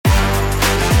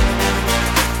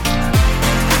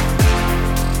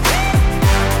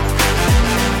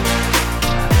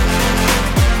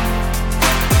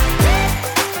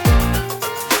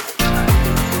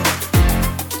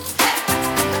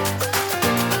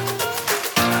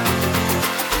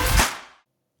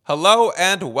Hello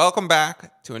and welcome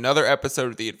back to another episode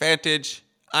of The Advantage.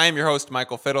 I am your host,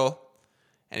 Michael Fiddle.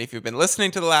 And if you've been listening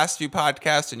to the last few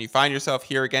podcasts and you find yourself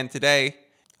here again today,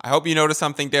 I hope you notice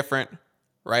something different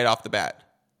right off the bat.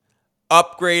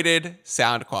 Upgraded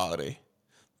sound quality.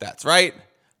 That's right.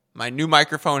 My new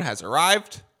microphone has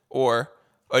arrived, or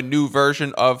a new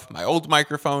version of my old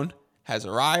microphone has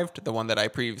arrived, the one that I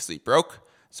previously broke.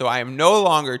 So I am no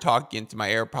longer talking into my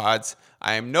AirPods.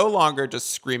 I am no longer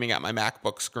just screaming at my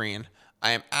MacBook screen.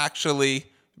 I am actually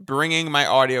bringing my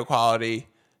audio quality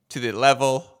to the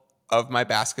level of my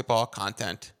basketball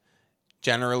content.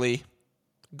 Generally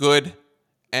good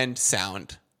and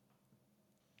sound.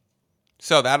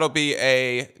 So that'll be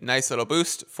a nice little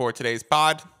boost for today's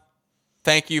pod.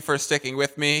 Thank you for sticking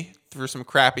with me through some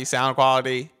crappy sound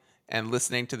quality and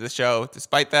listening to the show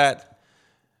despite that.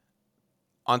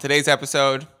 On today's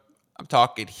episode, I'm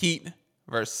talking Heat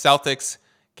versus Celtics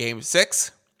Game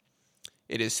 6.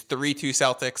 It is 3-2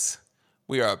 Celtics.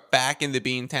 We are back in the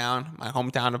Beantown, my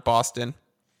hometown of Boston.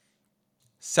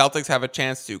 Celtics have a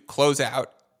chance to close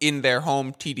out in their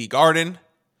home TD Garden.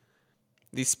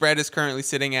 The spread is currently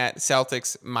sitting at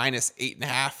Celtics minus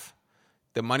 8.5.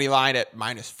 The money line at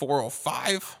minus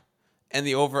 405. And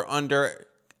the over-under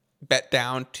bet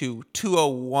down to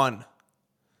 201.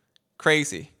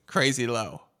 Crazy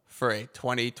low for a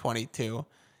 2022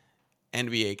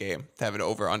 NBA game to have an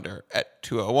over-under at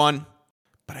 201.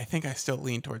 But I think I still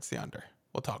lean towards the under.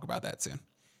 We'll talk about that soon.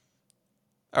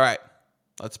 All right,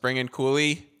 let's bring in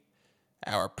Cooley,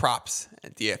 our props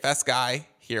and DFS guy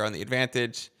here on The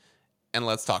Advantage, and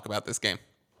let's talk about this game.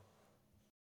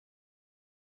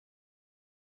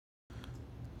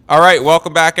 All right,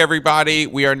 welcome back, everybody.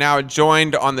 We are now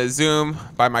joined on the Zoom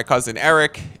by my cousin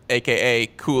Eric, a.k.a.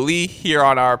 Cooley, here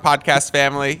on our podcast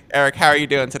family. Eric, how are you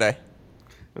doing today?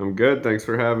 I'm good. Thanks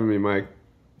for having me, Mike.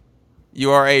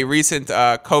 You are a recent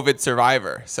COVID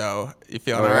survivor, so you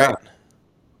feeling all right?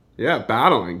 Yeah,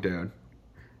 battling, dude.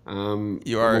 I'm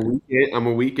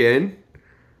a week in,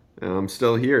 and I'm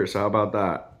still here, so how about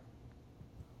that?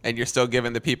 And you're still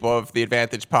giving the people of the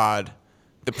Advantage Pod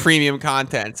the premium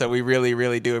content, so we really,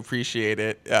 really do appreciate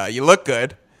it. You look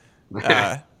good.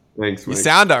 Thanks, Mike. You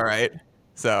sound all right.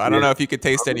 So I don't know if you could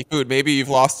taste any food. Maybe you've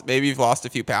lost a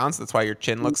few pounds. That's why your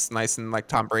chin looks nice and like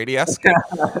Tom Brady-esque.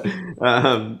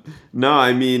 No,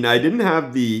 I mean I didn't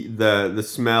have the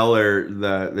smell or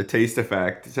the taste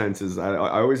effect senses. I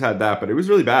always had that, but it was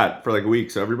really bad for like a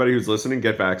week. So everybody who's listening,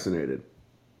 get vaccinated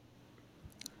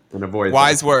and avoid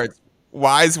Wise words.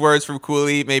 Wise words from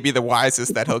Cooley, maybe the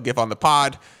wisest that he'll give on the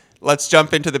pod. Let's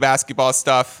jump into the basketball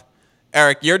stuff.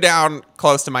 Eric, you're down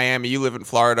close to Miami. You live in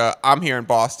Florida. I'm here in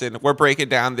Boston. We're breaking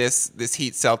down this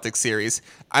Heat Celtics series.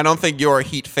 I don't think you're a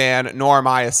Heat fan, nor am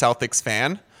I a Celtics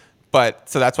fan. But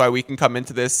so that's why we can come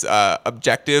into this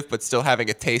objective, but still having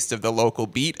a taste of the local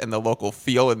beat and the local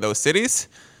feel in those cities.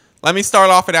 Let me start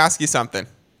off and ask you something.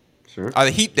 Sure. Are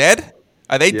the Heat dead?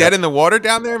 Are they dead in the water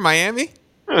down there in Miami?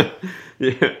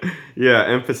 Yeah.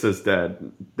 Emphasis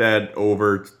dead. Dead,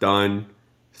 over, done.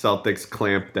 Celtics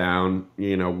clamped down,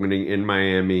 winning in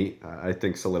Miami, I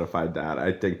think solidified that.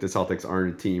 I think the Celtics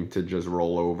aren't a team to just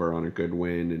roll over on a good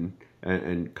win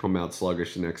and come out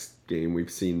sluggish the next game.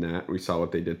 We've seen that. We saw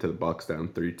what they did to the Bucks down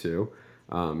 3-2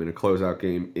 in a closeout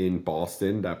game in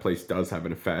Boston. That place does have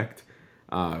an effect.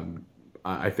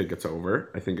 I think it's over.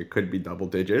 I think it could be double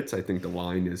digits. I think the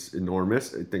line is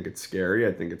enormous. I think it's scary.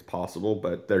 I think it's possible,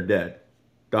 but they're dead.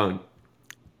 Done.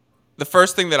 The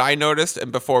first thing that I noticed,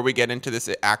 and before we get into this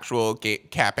actual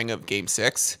capping of Game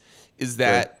 6, is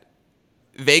that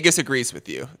Vegas agrees with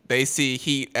you. They see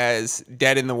Heat as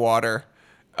dead in the water,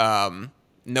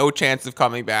 no chance of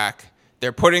coming back.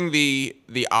 They're putting the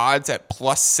odds at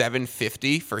plus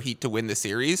 750 for Heat to win the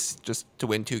series, just to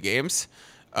win 2 games.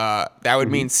 That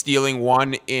would mean stealing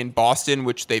one in Boston,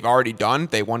 which they've already done.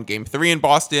 They won Game 3 in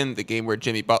Boston, the game where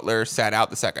Jimmy Butler sat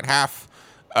out the second half.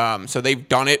 So they've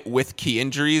done it with key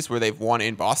injuries where they've won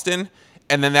in Boston.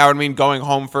 And then that would mean going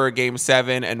home for a Game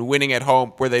 7 and winning at home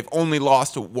where they've only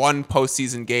lost one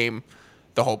postseason game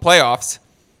the whole playoffs.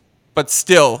 But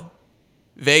still,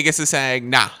 Vegas is saying,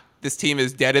 nah, this team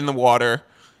is dead in the water.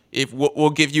 If we'll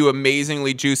give you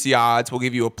amazingly juicy odds. We'll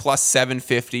give you a plus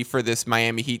 750 for this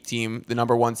Miami Heat team, the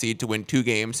number 1 seed to win 2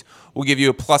 games. We'll give you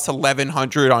a plus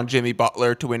 1100 on Jimmy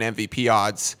Butler to win MVP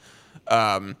odds.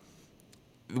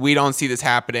 We don't see this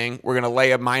happening. We're going to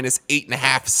lay a minus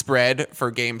 8.5 spread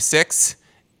for Game 6,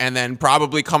 and then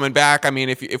probably coming back. I mean,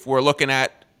 if we're looking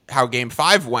at how Game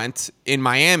 5 went in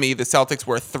Miami, the Celtics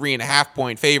were a 3.5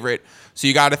 point favorite. So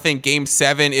you got to think Game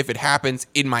 7, if it happens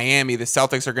in Miami, the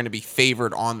Celtics are going to be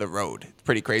favored on the road. It's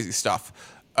pretty crazy stuff.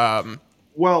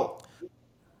 Well,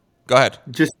 Go ahead.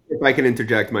 Just if I can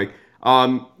interject, Mike.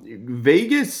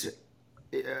 Vegas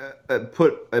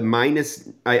put a minus.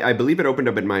 I believe it opened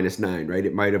up at -9, right?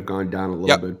 It might have gone down a little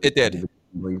Yep, bit. it did.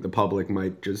 The public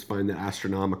might just find that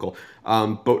astronomical.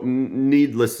 But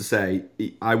needless to say,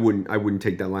 I wouldn't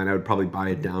take that line. I would probably buy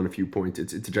it down a few points.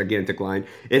 It's a gigantic line.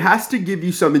 It has to give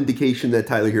you some indication that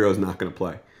Tyler Hero is not going to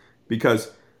play,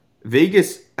 because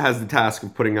Vegas has the task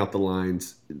of putting out the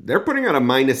lines. They're putting out a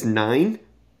 -9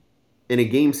 in a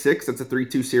game 6. That's a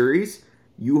 3-2 series.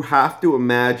 You have to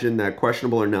imagine that,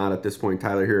 questionable or not at this point,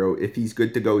 Tyler Hero, if he's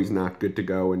good to go, he's not good to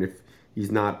go. And if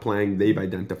he's not playing, they've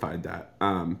identified that.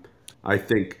 I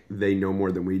think they know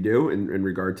more than we do in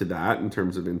regard to that in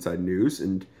terms of inside news.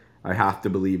 And I have to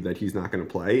believe that he's not going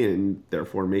to play, and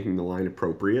therefore making the line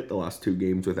appropriate. The last 2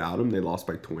 games without him, they lost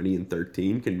by 20 and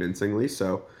 13 convincingly.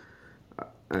 So,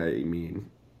 I mean,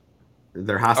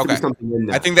 there has to be Okay. something in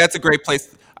that. I think that's a great place.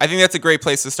 I think that's a great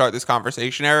place to start this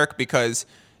conversation, Eric, because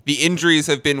the injuries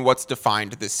have been what's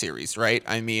defined this series, right?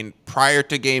 I mean, prior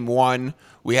to game 1,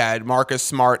 we had Marcus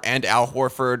Smart and Al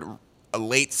Horford a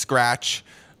late scratch.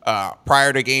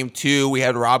 Prior to game 2, we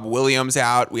had Rob Williams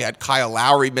out. We had Kyle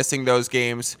Lowry missing those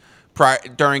games.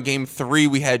 During game 3,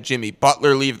 we had Jimmy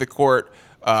Butler leave the court.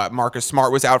 Marcus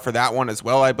Smart was out for that one as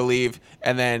well, I believe.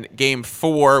 And then game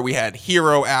 4, we had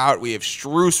Hero out. We have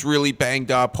Strus really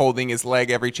banged up, holding his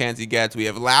leg every chance he gets. We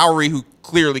have Lowry, who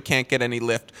clearly can't get any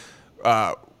lift.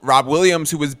 Rob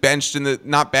Williams, who was benched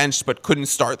not benched, but couldn't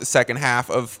start the second half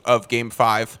of game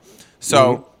 5.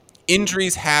 So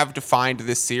injuries have defined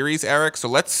this series, Eric. So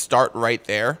let's start right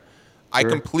there. I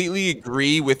completely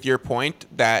agree with your point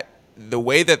that the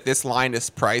way that this line is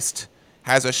priced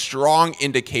has a strong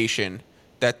indication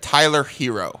that Tyler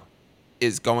Hero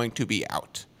is going to be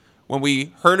out. When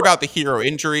we heard about the Hero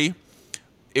injury,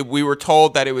 we were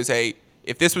told that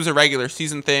if this was a regular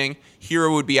season thing,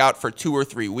 Hero would be out for 2 or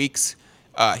 3 weeks.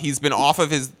 He's been off of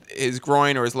his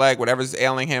groin or his leg, whatever's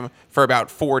ailing him, for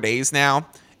about 4 days now,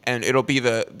 and it'll be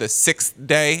the 6th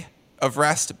day of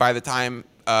rest by the time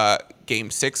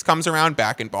Game 6 comes around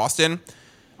back in Boston.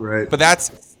 Right. But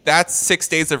that's 6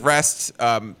 days of rest,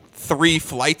 3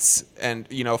 flights, and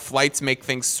flights make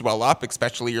things swell up,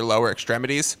 especially your lower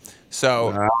extremities.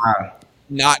 So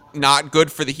not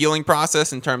good for the healing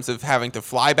process in terms of having to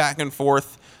fly back and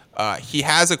forth. He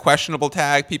has a questionable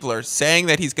tag. People are saying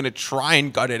that he's going to try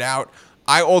and gut it out.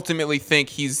 I ultimately think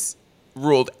he's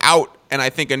ruled out, and I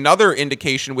think another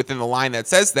indication within the line that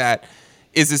says that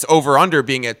is this over-under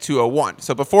being at 201.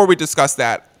 So before we discuss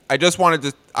that, I want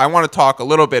to talk a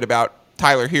little bit about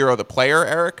Tyler Hero, the player,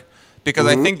 Eric, because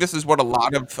I think this is what a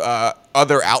lot of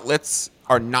other outlets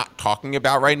are not talking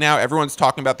about right now. Everyone's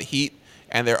talking about the Heat,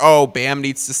 and Bam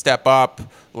needs to step up.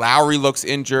 Lowry looks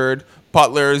injured.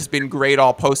 Butler's been great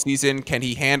all postseason. Can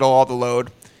he handle all the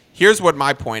load? Here's what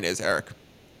my point is, Eric.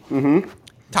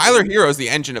 Tyler Hero is the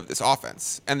engine of this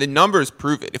offense, and the numbers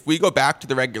prove it. If we go back to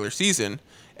the regular season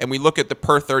and we look at the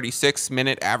per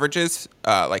 36-minute averages,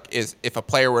 if a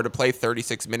player were to play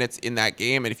 36 minutes in that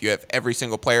game, and if you have every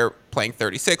single player playing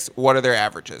 36, what are their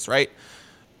averages, right?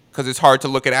 Because it's hard to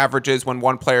look at averages when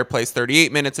one player plays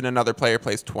 38 minutes and another player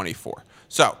plays 24.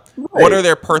 So what are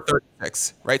their per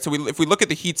 36, right? So if we look at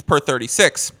the Heat's per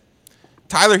 36,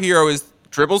 Tyler Hero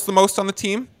dribbles the most on the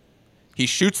team. He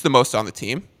shoots the most on the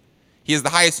team. He has the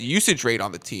highest usage rate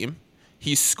on the team.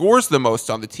 He scores the most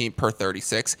on the team per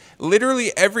 36.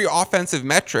 Literally every offensive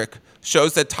metric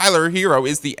shows that Tyler Hero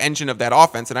is the engine of that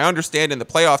offense. And I understand in the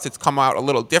playoffs it's come out a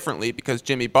little differently because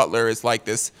Jimmy Butler is like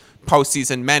this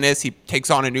postseason menace. He takes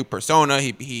on a new persona.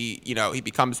 He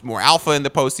becomes more alpha in the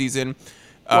postseason.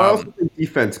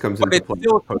 Defense comes into play. But it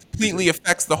still completely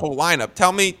affects the whole lineup.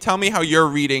 Tell me how you're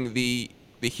reading the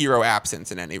Hero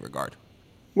absence in any regard.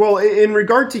 Well, in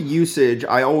regard to usage,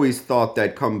 I always thought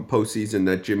that come postseason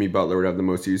that Jimmy Butler would have the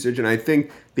most usage. And I think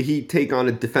the Heat take on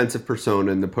a defensive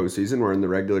persona in the postseason, where in the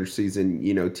regular season,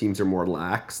 teams are more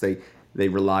lax. They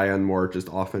rely on more just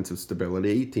offensive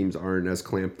stability. Teams aren't as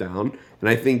clamped down. And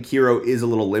I think Hero is a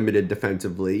little limited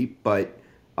defensively, but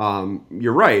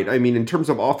you're right. I mean, in terms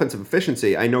of offensive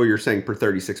efficiency, I know you're saying per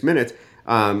 36 minutes.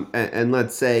 And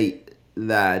let's say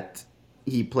that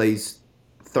he plays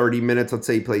 30 minutes, let's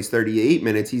say he plays 38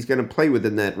 minutes, he's going to play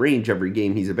within that range every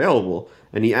game he's available.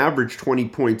 And he averaged 20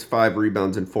 points, 5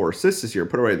 rebounds, and 4 assists this year.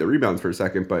 Put away the rebounds for a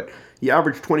second, but he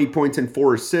averaged 20 points and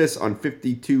 4 assists on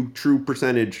 52 true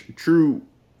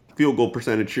field goal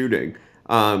percentage shooting,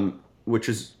 which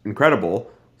is incredible.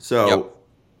 So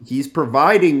he's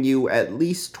providing you at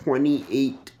least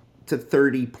 28 to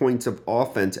 30 points of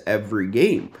offense every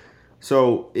game.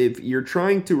 So if you're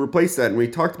trying to replace that, and we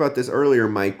talked about this earlier,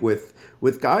 Mike, with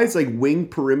guys like wing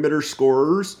perimeter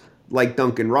scorers like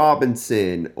Duncan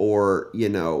Robinson or,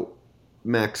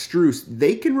 Max Strus,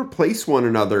 they can replace one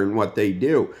another in what they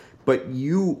do. But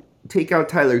you take out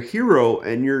Tyler Hero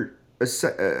and you're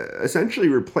essentially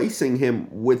replacing him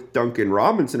with Duncan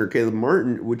Robinson or Caleb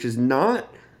Martin, which is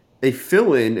not a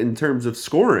fill-in terms of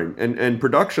scoring and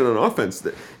production on offense.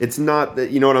 It's not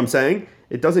that, you know what I'm saying?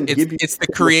 It doesn't give you.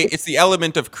 It's the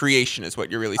element of creation, is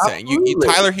what you're really saying.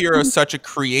 Tyler Hero is such a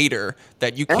creator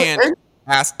that you can't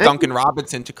ask Duncan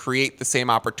Robinson to create the same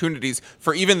opportunities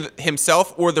for even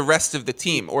himself or the rest of the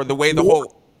team, or the way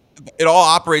it all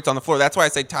operates on the floor. That's why I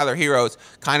say Tyler Hero's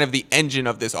kind of the engine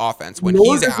of this offense. When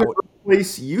he's out,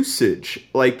 replace usage,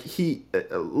 like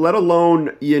let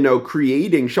alone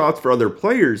creating shots for other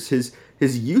players. His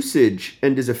usage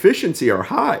and his efficiency are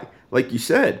high, like you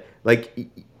said. Like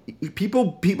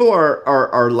people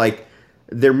are like,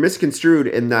 they're misconstrued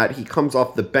in that he comes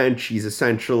off the bench, he's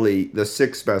essentially the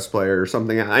sixth best player or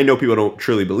something. I know people don't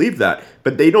truly believe that,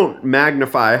 but they don't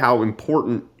magnify how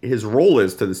important his role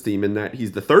is to this team, in that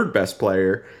he's the third best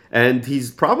player and he's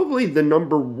probably the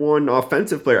number one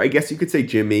offensive player. I guess you could say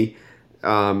Jimmy,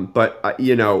 but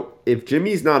if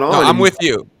Jimmy's not on, I'm with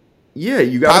you. Yeah,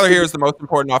 you got Tyler Hero is the most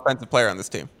important offensive player on this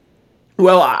team.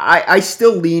 Well, I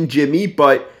still lean Jimmy,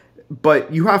 but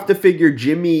you have to figure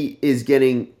Jimmy is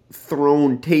getting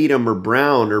thrown Tatum or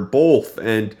Brown or both,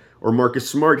 or Marcus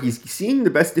Smart. He's seeing the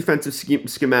best defensive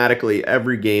schematically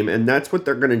every game, and that's what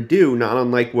they're going to do, not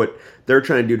unlike what they're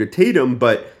trying to do to Tatum.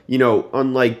 But,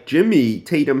 unlike Jimmy,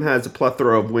 Tatum has a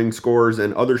plethora of wing scorers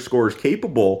and other scorers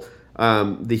capable.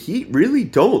 The Heat really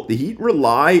don't. The Heat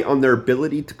rely on their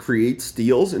ability to create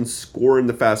steals and score in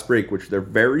the fast break, which they're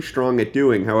very strong at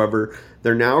doing. However,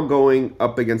 they're now going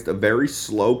up against a very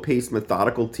slow-paced,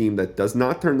 methodical team that does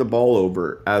not turn the ball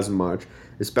over as much,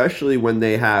 especially when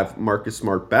they have Marcus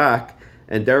Smart back.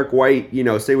 And Derek White,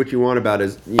 say what you want about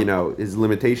his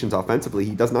limitations offensively,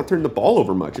 he does not turn the ball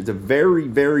over much. It's a very,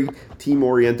 very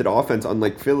team-oriented offense,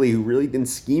 unlike Philly, who really didn't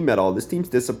scheme at all. This team's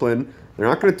disciplined. They're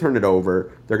not going to turn it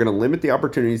over. They're going to limit the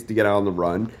opportunities to get out on the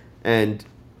run. And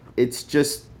it's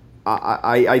just,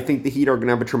 I think the Heat are going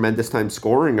to have a tremendous time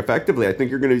scoring effectively. I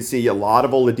think you're going to see a lot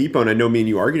of Oladipo, and I know me and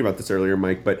you argued about this earlier,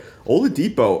 Mike, but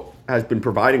Oladipo has been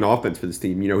providing offense for this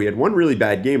team. He had one really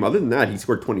bad game. Other than that, he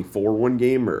scored 24 one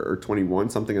game or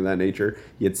 21, something of that nature.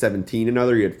 He had 17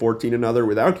 another. He had 14 another.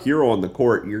 Without Hero on the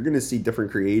court, you're going to see different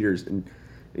creators. And,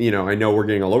 I know we're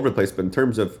getting all over the place, but in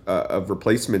terms of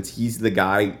replacements, he's the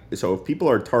guy. So if people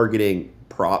are targeting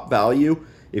prop value,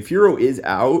 if Hero is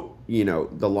out,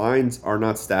 the lines are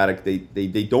not static.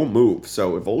 They don't move.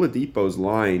 So if Oladipo's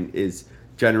line is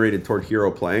generated toward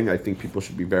Hero playing, I think people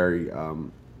should be very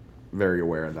very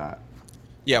aware of that.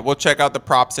 Yeah, we'll check out the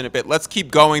props in a bit. Let's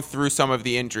keep going through some of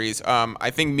the injuries.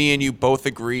 I think me and you both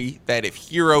agree that if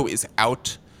Hero is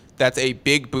out, that's a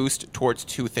big boost towards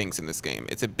two things in this game.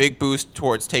 It's a big boost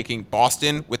towards taking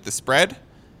Boston with the spread,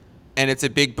 and it's a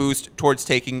big boost towards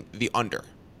taking the under.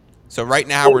 So right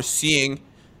now we're seeing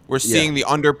the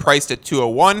under priced at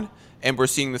 201, and we're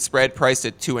seeing the spread priced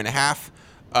at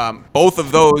 2.5. Both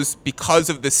of those, because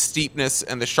of the steepness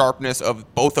and the sharpness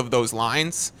of both of those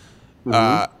lines,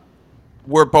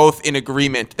 we're both in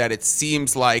agreement that it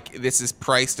seems like this is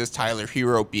priced as Tyler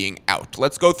Hero being out.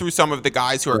 Let's go through some of the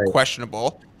guys who are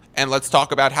questionable, and let's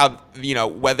talk about how,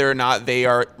 whether or not they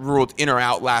are ruled in or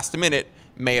out last minute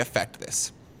may affect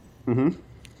this.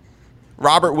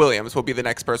 Robert Williams will be the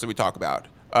next person we talk about.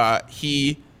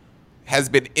 He has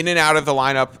been in and out of the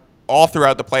lineup all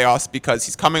throughout the playoffs because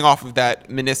he's coming off of that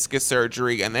meniscus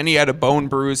surgery, and then he had a bone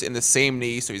bruise in the same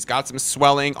knee, so he's got some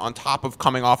swelling on top of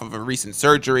coming off of a recent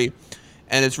surgery.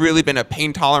 And it's really been a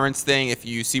pain tolerance thing. If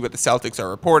you see what the Celtics are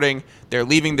reporting, they're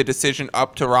leaving the decision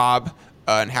up to Rob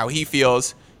and how he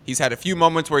feels. He's had a few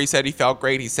moments where he said he felt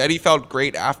great. He said he felt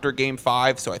great after Game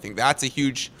 5, so I think that's a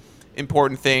huge,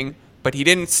 important thing. But he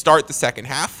didn't start the second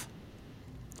half.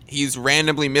 He's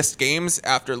randomly missed games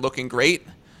after looking great.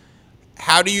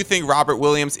 How do you think Robert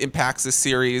Williams impacts this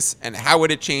series, and how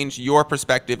would it change your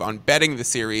perspective on betting the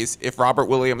series if Robert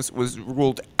Williams was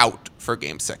ruled out for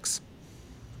Game 6?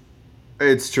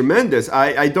 It's tremendous.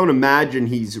 I don't imagine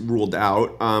he's ruled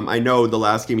out. I know the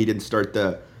last game he didn't start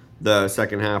the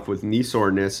second half with knee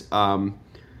soreness. They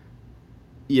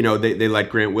let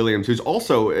Grant Williams, who's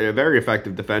also a very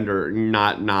effective defender,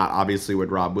 not obviously what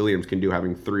Rob Williams can do,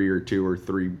 having 2 or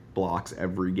 3 blocks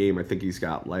every game. I think he's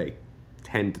got like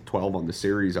 10 to 12 on the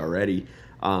series already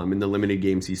in the limited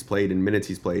games he's played and minutes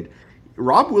he's played.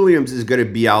 Rob Williams is going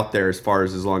to be out there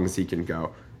as long as he can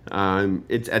go.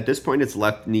 It's at this point it's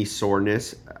left knee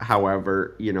soreness.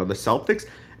 However, the Celtics,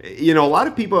 a lot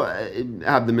of people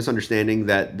have the misunderstanding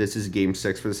that this is Game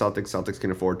 6 for the Celtics. Celtics can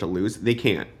afford to lose. They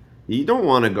can't. You don't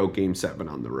want to go game 7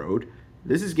 on the road.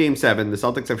 This is game 7. The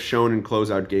Celtics have shown in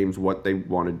closeout games what they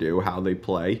want to do, how they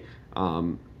play.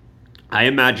 I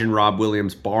imagine Rob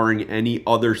Williams, barring any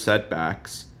other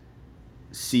setbacks,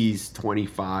 sees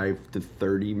 25 to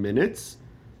 30 minutes.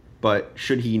 But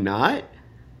should he not?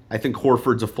 I think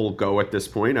Horford's a full go at this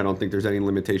point. I don't think there's any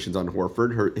limitations on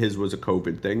Horford. His was a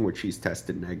COVID thing, which he's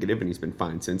tested negative, and he's been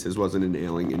fine since. His wasn't an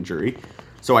ailing injury.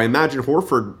 So I imagine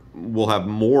Horford will have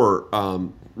more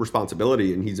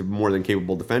responsibility, and he's a more than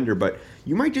capable defender. But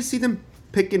you might just see them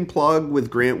pick and plug with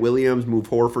Grant Williams, move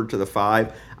Horford to the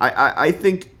 5. I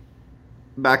think,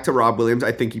 back to Rob Williams,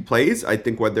 I think he plays. I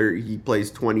think whether he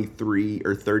plays 23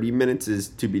 or 30 minutes is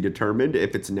to be determined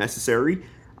if it's necessary.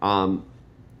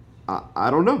 I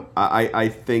don't know. I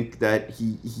think that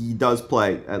he does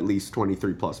play at least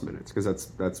 23 plus minutes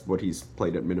because that's what he's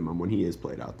played at minimum when he is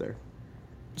played out there.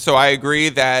 So I agree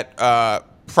that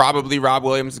probably Rob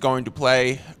Williams is going to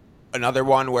play. Another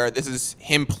one where this is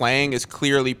him playing is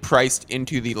clearly priced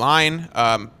into the line.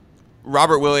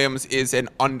 Robert Williams is an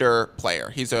under player.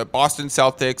 He's a Boston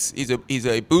Celtics. He's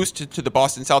a boost to the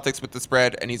Boston Celtics with the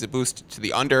spread, and he's a boost to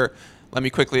the under. Let me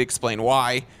quickly explain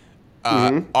why.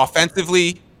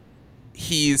 Offensively,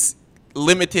 he's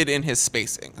limited in his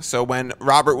spacing. So when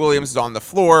Robert Williams is on the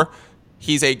floor,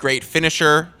 he's a great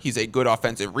finisher. He's a good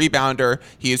offensive rebounder.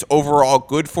 He is overall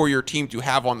good for your team to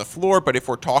have on the floor. But if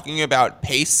we're talking about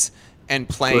pace and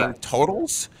playing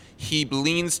totals, he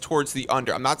leans towards the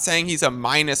under. I'm not saying he's a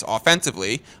minus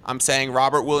offensively. I'm saying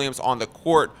Robert Williams on the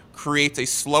court creates a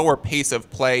slower pace of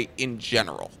play in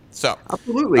general. So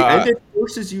absolutely, and it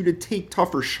forces you to take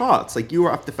tougher shots. Like you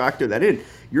have to factor that in.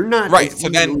 You're not right. So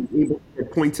then able to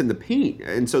get points in the paint,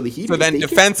 and so the Heat. So then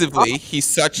defensively, he's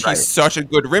such a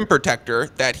good rim protector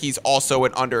that he's also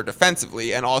an under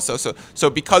defensively, and also so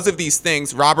because of these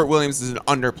things, Robert Williams is an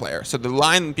under player. So the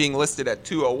line being listed at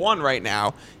 201 right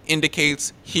now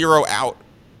indicates Hero out,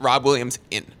 Rob Williams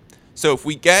in. So if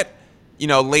we get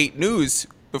late news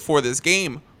before this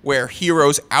game where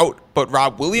Hero's out but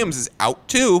Rob Williams is out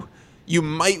too, you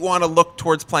might want to look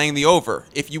towards playing the over.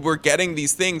 If you were getting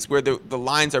these things where the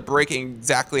lines are breaking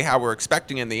exactly how we're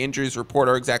expecting and the injuries report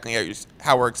are exactly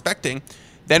how we're expecting,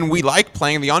 then we like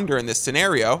playing the under in this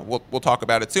scenario. We'll talk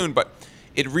about it soon, but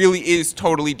it really is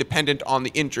totally dependent on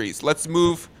the injuries. Let's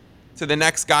move to the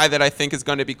next guy that I think is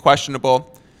going to be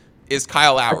questionable is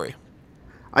Kyle Lowry.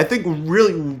 I think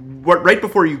really, right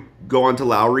before you go on to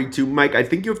Lowry too, Mike, I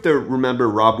think you have to remember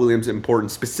Rob Williams'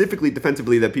 importance, specifically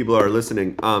defensively, that people are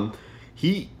listening.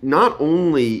 He not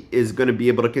only is going to be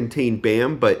able to contain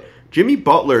Bam, but Jimmy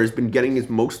Butler has been getting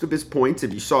most of his points.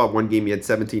 If you saw one game, he had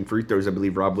 17 free throws. I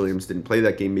believe Rob Williams didn't play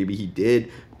that game. Maybe he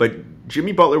did. But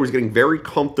Jimmy Butler was getting very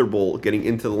comfortable getting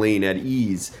into the lane at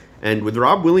ease. And with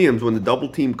Rob Williams, when the double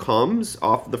team comes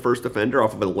off the first defender,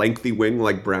 off of a lengthy wing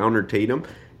like Brown or Tatum,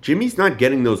 Jimmy's not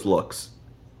getting those looks,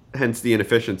 hence the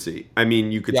inefficiency. I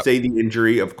mean, you could say the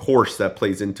injury, of course, that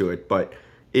plays into it, but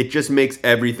it just makes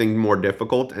everything more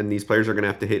difficult, and these players are going to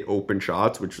have to hit open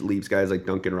shots, which leaves guys like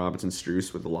Duncan Robinson,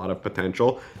 Strus with a lot of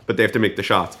potential, but they have to make the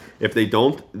shots. If they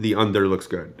don't, the under looks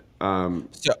good.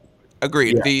 So,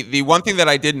 agreed. Yeah. The one thing that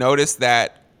I did notice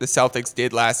that the Celtics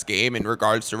did last game in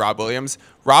regards to Rob Williams,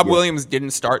 Williams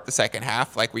didn't start the second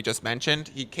half like we just mentioned.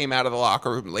 He came out of the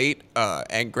locker room late,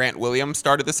 and Grant Williams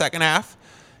started the second half.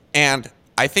 And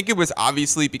I think it was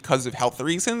obviously because of health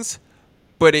reasons,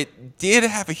 but it did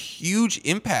have a huge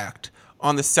impact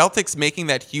on the Celtics making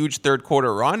that huge third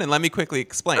quarter run. And let me quickly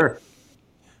explain. Sure.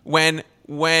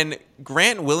 When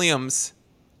Grant Williams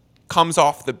comes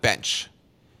off the bench,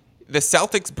 the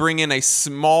Celtics bring in a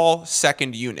small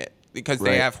second unit because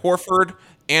they have Horford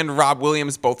and Rob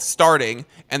Williams both starting,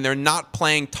 and they're not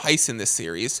playing Tyson this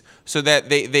series, so that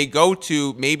they go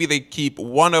to, maybe they keep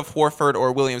one of Horford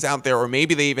or Williams out there, or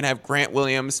maybe they even have Grant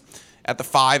Williams at the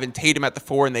 5 and Tatum at the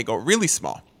 4, and they go really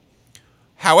small.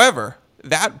 However,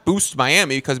 that boosts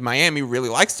Miami because Miami really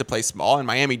likes to play small, and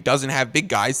Miami doesn't have big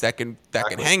guys that can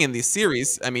hang in these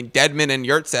series. I mean, Dedmon and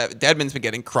Yurtseven, Dedmon's been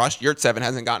getting crushed. Yurtseven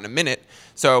hasn't gotten a minute,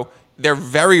 so they're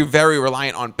very, very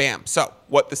reliant on Bam. So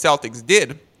what the Celtics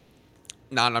did,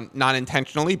 not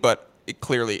intentionally, but it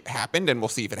clearly happened, and we'll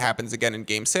see if it happens again in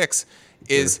Game 6,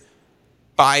 is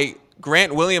by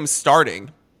Grant Williams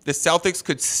starting, the Celtics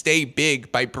could stay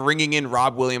big by bringing in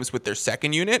Rob Williams with their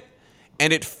second unit,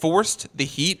 and it forced the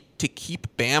Heat to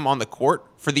keep Bam on the court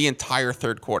for the entire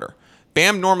third quarter.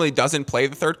 Bam normally doesn't play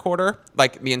the third quarter,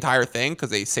 like the entire thing, because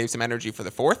they save some energy for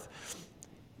the fourth.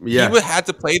 Yeah. He had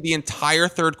to play the entire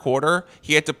third quarter.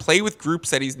 He had to play with groups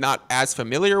that he's not as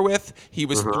familiar with. He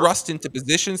was thrust into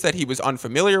positions that he was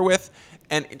unfamiliar with.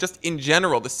 And just in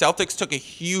general, the Celtics took a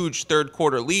huge third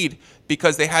quarter lead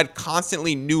because they had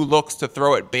constantly new looks to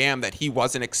throw at Bam that he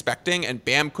wasn't expecting, and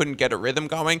Bam couldn't get a rhythm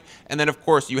going. And then, of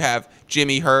course, you have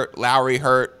Jimmy hurt, Lowry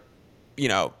hurt,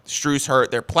 Strus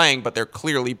hurt. They're playing, but they're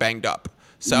clearly banged up.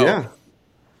 So Yeah.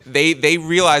 the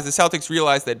Celtics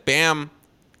realized that Bam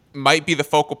might be the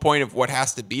focal point of what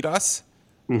has to beat us.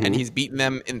 And he's beaten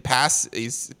them in past.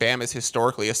 Bam is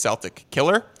historically a Celtic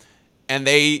killer. And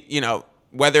they,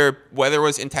 whether it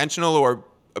was intentional or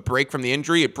a break from the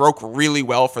injury, it broke really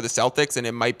well for the Celtics, and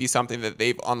it might be something that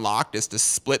they've unlocked is to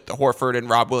split the Horford and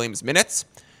Rob Williams minutes,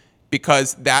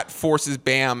 because that forces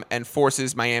Bam and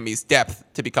forces Miami's depth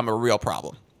to become a real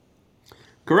problem.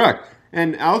 Correct.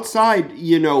 And outside,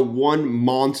 one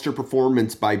monster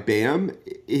performance by Bam,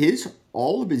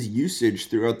 all of his usage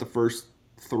throughout the first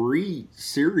three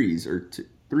series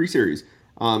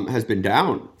has been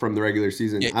down from the regular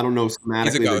season. Yeah, I don't know,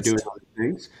 schematically they're doing other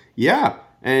things. Yeah.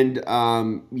 And,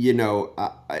 Bam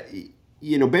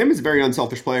is a very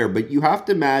unselfish player, but you have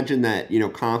to imagine that,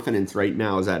 confidence right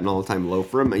now is at an all-time low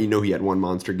for him. He had one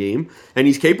monster game, and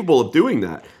he's capable of doing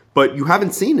that, but you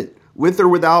haven't seen it. With or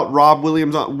without Rob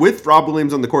Williams with Rob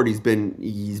Williams on the court, he's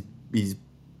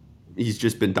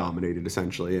just been dominated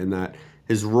essentially, and that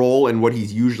his role and what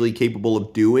he's usually capable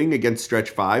of doing against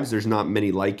stretch fives, there's not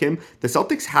many like him. The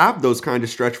Celtics have those kind of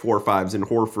stretch 4-5s in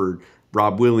Horford,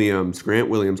 Rob Williams, Grant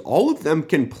Williams. All of them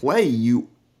can play you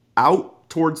out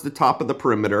towards the top of the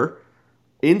perimeter.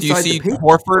 Inside Do you see the paint.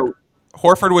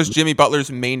 Horford was Jimmy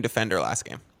Butler's main defender last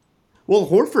game. Well,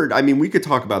 Horford, we could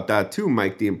talk about that too,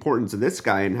 Mike, the importance of this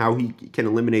guy and how he can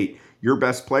eliminate your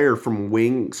best player from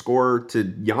wing scorer to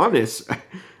Giannis.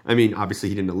 Obviously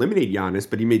he didn't eliminate Giannis,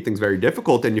 but he made things very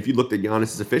difficult. And if you looked at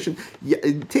Giannis' efficiency,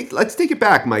 let's take it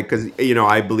back, Mike, because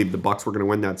I believe the Bucks were going to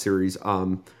win that series.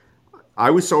 I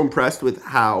was so impressed with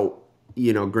how,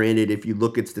 granted, if you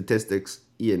look at statistics,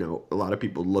 a lot of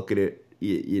people look at it,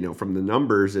 from the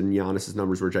numbers, and Giannis'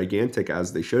 numbers were gigantic,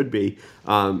 as they should be.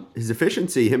 His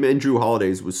efficiency, him and Drew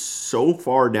Holiday's, was so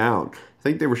far down. I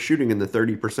think they were shooting in the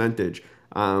 30%.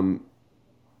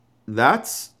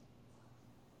 That's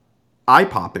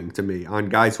eye-popping to me on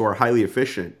guys who are highly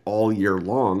efficient all year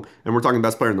long, and we're talking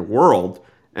best player in the world.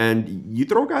 And you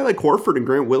throw a guy like Horford and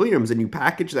Grant Williams, and you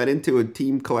package that into a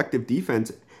team collective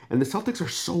defense, and the Celtics are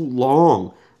so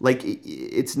long. Like,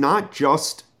 it's not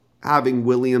just having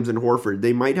Williams and Horford.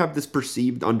 They might have this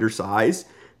perceived undersize,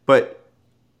 but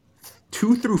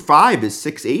 2 through 5 is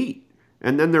 6'8",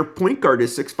 and then their point guard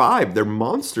is 6'5". They're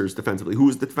monsters defensively. Who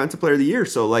was the defensive player of the year?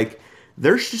 So,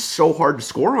 they're just so hard to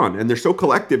score on, and they're so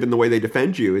collective in the way they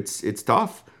defend you. It's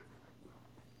tough.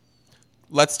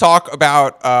 Let's talk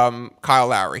about Kyle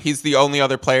Lowry. He's the only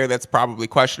other player that's probably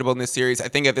questionable in this series. I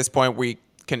think at this point we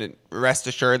can rest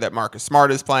assured that Marcus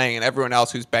Smart is playing, and everyone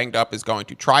else who's banged up is going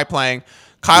to try playing.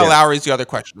 Kyle Lowry is the other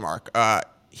question mark.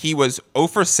 He was 0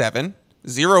 for 7,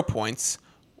 0 points,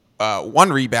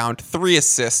 1 rebound, 3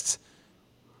 assists,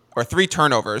 or 3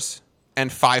 turnovers,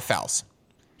 and 5 fouls.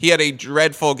 He had a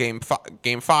dreadful game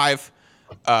 5.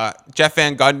 Jeff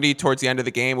Van Gundy towards the end of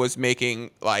the game was making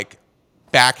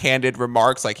backhanded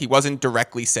remarks. He wasn't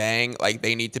directly saying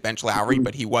they need to bench Lowry,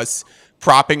 but he was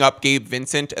propping up Gabe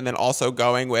Vincent and then also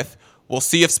going with, we'll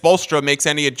see if Spoelstra makes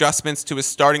any adjustments to his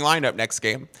starting lineup next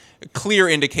game. A clear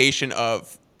indication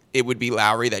of it would be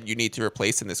Lowry that you need to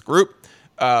replace in this group.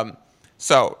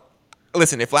 So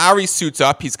listen, if Lowry suits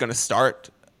up, he's going to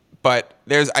start. But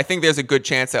I think there's a good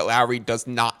chance that Lowry does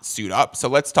not suit up. So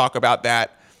let's talk about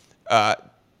that.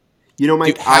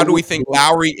 Mike, how do we think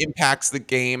Lowry impacts the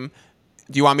game?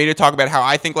 Do you want me to talk about how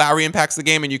I think Lowry impacts the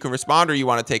game and you can respond, or you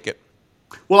want to take it?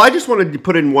 Well, I just wanted to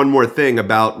put in one more thing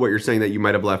about what you're saying that you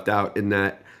might have left out, in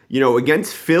that,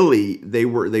 against Philly, they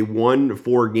won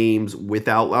 4 games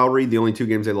without Lowry. The only 2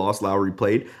 games they lost, Lowry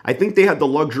played. I think they had the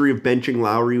luxury of benching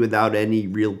Lowry without any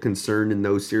real concern in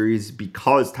those series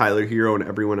because Tyler Hero and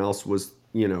everyone else was,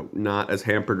 not as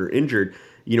hampered or injured.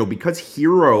 Because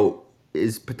Hero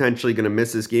is potentially going to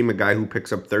miss this game, a guy who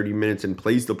picks up 30 minutes and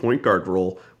plays the point guard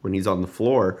role when he's on the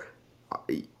floor,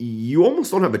 you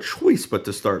almost don't have a choice but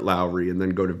to start Lowry and then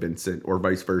go to Vincent or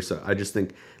vice versa. I just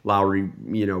think Lowry,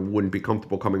 wouldn't be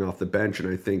comfortable coming off the bench,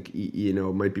 and I think, it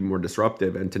might be more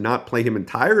disruptive. And to not play him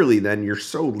entirely, then you're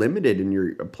so limited in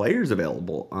your players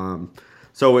available.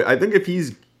 So I think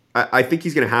I think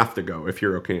he's going to have to go if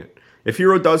Hero can't. If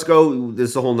Hero does go,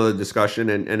 this is a whole nother discussion.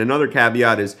 And another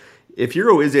caveat is, if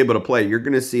Hero is able to play, you're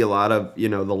going to see a lot of,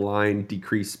 the line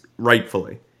decrease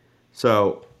rightfully.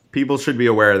 So people should be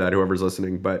aware of that, whoever's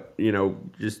listening. But,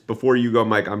 just before you go,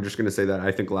 Mike, I'm just going to say that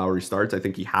I think Lowry starts. I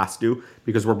think he has to,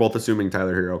 because we're both assuming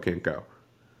Tyler Hero can't go.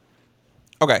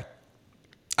 Okay.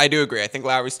 I do agree. I think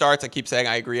Lowry starts. I keep saying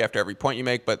I agree after every point you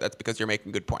make, but that's because you're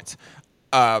making good points.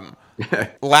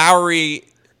 Lowry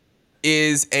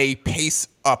is a pace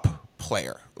up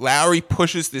player. Lowry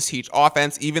pushes this Heat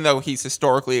offense, even though he's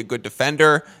historically a good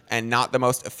defender and not the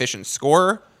most efficient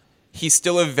scorer. He's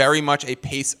still very much a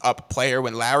pace up player.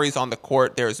 When Lowry's on the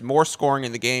court, there's more scoring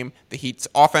in the game. The Heat's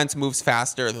offense moves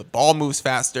faster. The ball moves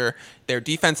faster. Their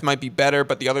defense might be better,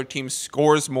 but the other team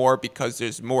scores more because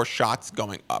there's more shots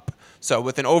going up. So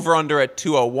with an over-under at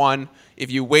 201, if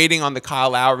you're waiting on the Kyle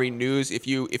Lowry news, if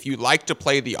you like to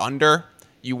play the under,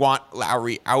 you want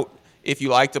Lowry out. If you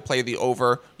like to play the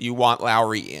over, you want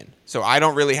Lowry in. So I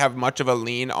don't really have much of a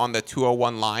lean on the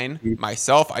 201 line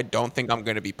myself. I don't think I'm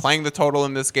going to be playing the total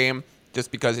in this game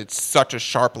just because it's such a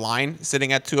sharp line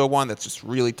sitting at 201 that's just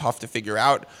really tough to figure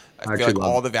out. I feel like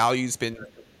all the value's been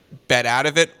bet out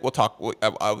of it. We'll talk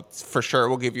for sure.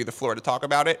 We'll give you the floor to talk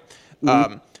about it.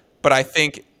 But I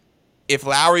think if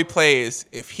Lowry plays,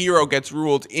 if Hero gets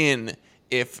ruled in,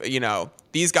 if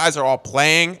these guys are all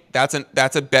playing, that's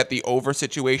a bet the over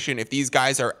situation. If these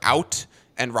guys are out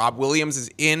and Rob Williams is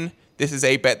in, this is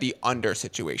a bet the under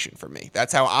situation for me.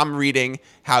 That's how I'm reading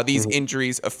how these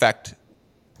injuries affect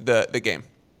the game.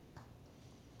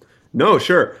 No,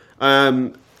 sure.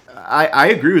 I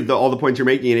agree with all the points you're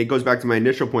making, and it goes back to my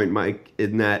initial point, Mike,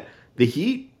 in that the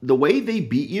Heat, the way they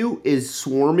beat you is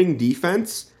swarming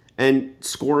defense and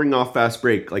scoring off fast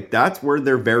break. Like, that's where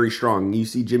they're very strong. You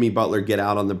see Jimmy Butler get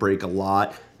out on the break a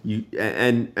lot.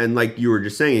 And like you were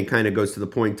just saying, it kind of goes to the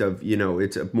point of,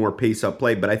 it's a more pace up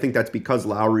play. But I think that's because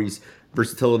Lowry's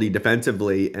versatility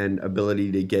defensively and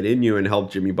ability to get in you and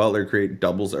help Jimmy Butler create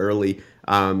doubles early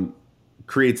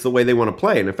creates the way they want to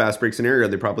play. In a fast break scenario,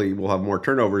 they probably will have more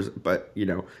turnovers. But,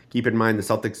 keep in mind the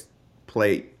Celtics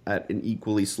play at an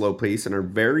equally slow pace and are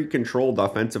very controlled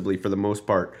offensively for the most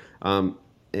part.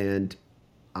 And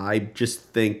I just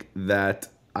think that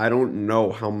I don't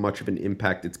know how much of an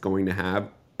impact it's going to have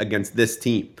against this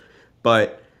team.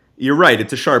 But you're right,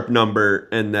 it's a sharp number,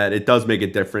 and that it does make a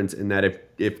difference in that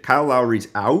if Kyle Lowry's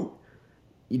out,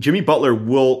 Jimmy Butler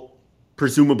will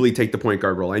presumably take the point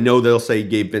guard role. I know they'll say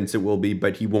Gabe Vincent will be,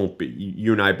 but he won't be.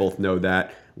 You and I both know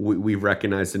that. We've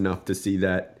recognized enough to see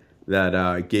that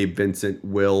Gabe Vincent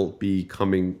will be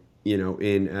coming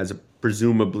in as a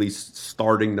presumably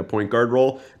starting the point guard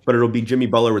role, but it'll be Jimmy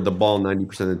Butler with the ball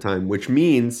 90% of the time, which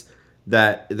means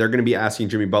that they're going to be asking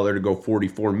Jimmy Butler to go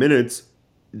 44 minutes.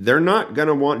 They're not going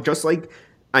to want, just like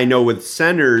I know with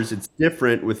centers, it's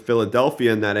different with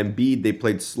Philadelphia and that Embiid, they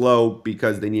played slow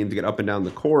because they need him to get up and down the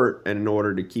court, and in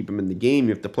order to keep him in the game,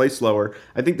 you have to play slower.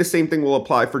 I think the same thing will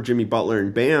apply for Jimmy Butler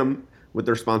and Bam with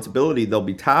the responsibility they'll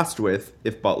be tasked with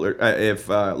if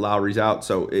Lowry's out.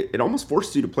 So it almost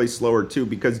forces you to play slower too,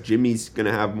 because Jimmy's going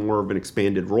to have more of an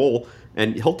expanded role,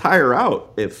 and he'll tire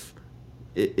out if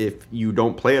you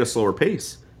don't play at a slower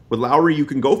pace. With Lowry, you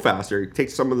can go faster. It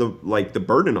takes some of the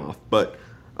burden off. But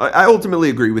I ultimately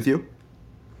agree with you.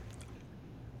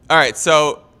 All right,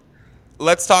 so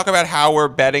let's talk about how we're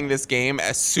betting this game,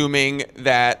 assuming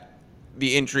that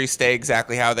the injuries stay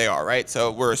exactly how they are, right?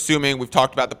 So we're assuming, we've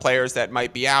talked about the players that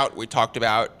might be out. We talked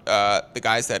about the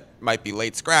guys that might be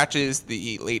late scratches.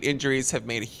 The late injuries have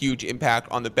made a huge impact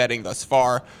on the betting thus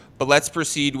far. But let's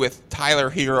proceed with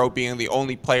Tyler Hero being the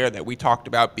only player that we talked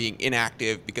about being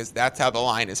inactive, because that's how the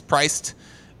line is priced.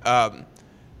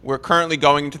 We're currently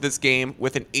going into this game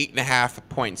with an 8.5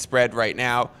 point spread right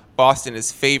now. Boston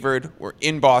is favored. We're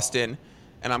in Boston.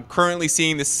 And I'm currently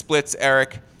seeing the splits,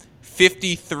 Eric.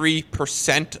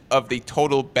 53% of the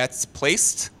total bets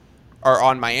placed are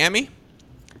on Miami.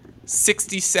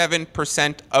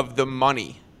 67% of the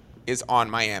money is on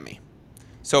Miami.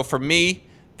 So for me,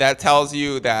 that tells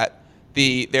you that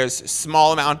there's a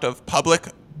small amount of public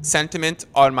sentiment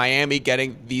on Miami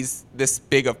getting this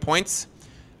big of points.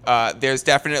 There's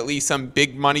definitely some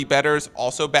big money bettors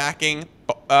also backing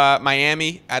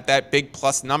Miami at that big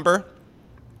plus number.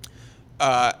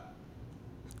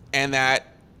 And that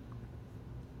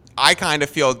I kind of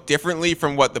feel differently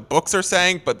from what the books are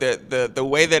saying, but the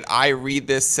way that I read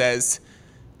this says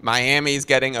Miami's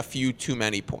getting a few too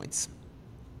many points.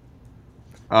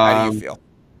 How do you feel?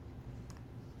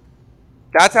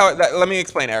 That's how. Let me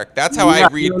explain, Eric. That's how I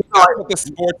read.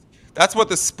 That's what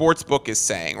the sports book is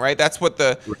saying, right? That's what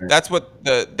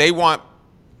they want.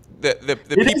 The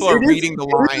people are reading the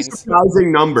lines. It's a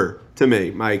surprising number to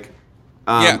me, Mike.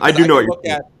 I do know what you're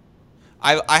saying.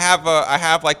 I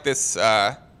have like this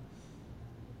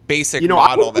basic I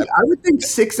model would think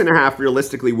 6.5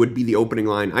 realistically would be the opening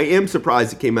line. I am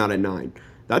surprised it came out at 9.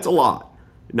 That's a lot.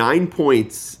 9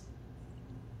 points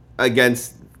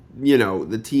against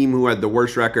the team who had the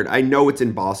worst record. I know it's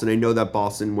in Boston. I know that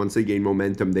Boston, once they gain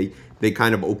momentum, they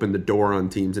kind of open the door on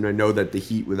teams. And I know that the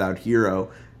Heat without Hero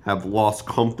have lost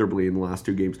comfortably in the last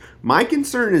 2 games. My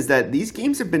concern is that these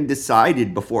games have been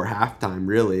decided before halftime,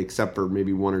 really, except for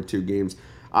maybe 1 or 2 games.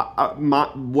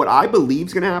 What I believe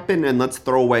is going to happen, and let's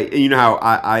throw away, you know how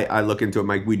I look into it,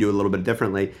 Mike, we do a little bit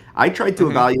differently. I tried to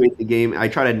evaluate the game. I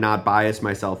try to not bias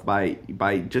myself by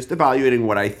just evaluating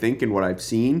what I think and what I've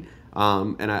seen.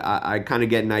 And I kind of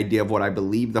get an idea of what I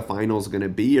believe the final is going to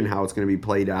be and how it's going to be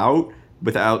played out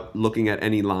without looking at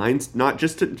any lines, not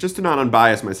just to not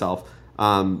unbias myself.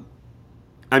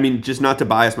 Just not to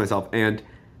bias myself. And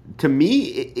to me,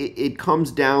 it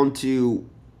comes down to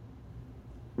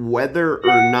whether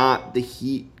or not the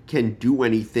Heat can do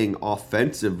anything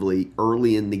offensively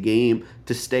early in the game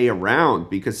to stay around,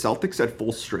 because Celtics at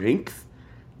full strength,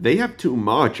 they have too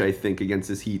much, I think, against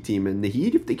this Heat team. And the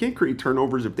Heat, if they can't create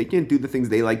turnovers, if they can't do the things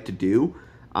they like to do,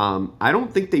 I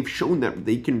don't think they've shown that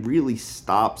they can really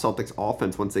stop Celtics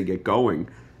offense once they get going.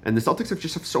 And the Celtics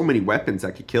have so many weapons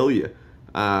that could kill you.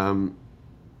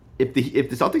 If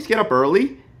the Celtics get up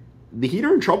early, the Heat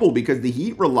are in trouble, because the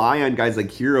Heat rely on guys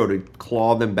like Hero to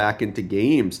claw them back into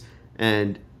games.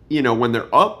 And, when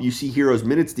they're up, you see Hero's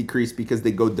minutes decrease because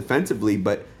they go defensively.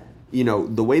 But,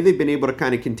 the way they've been able to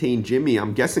kind of contain Jimmy,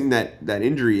 I'm guessing that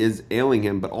injury is ailing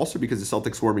him, but also because the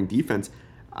Celtics swarming defense.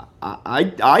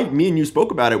 Me and you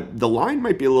spoke about it. The line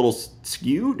might be a little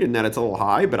skewed in that it's a little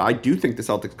high, but I do think the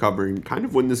Celtics cover and kind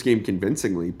of win this game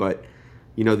convincingly. But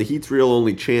the Heat's real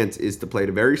only chance is to play at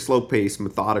a very slow pace,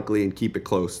 methodically, and keep it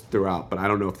close throughout. But I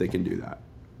don't know if they can do that.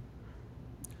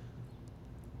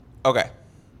 Okay,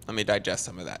 let me digest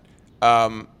some of that.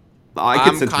 I'm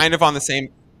kind of on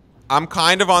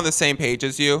the same page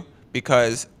as you,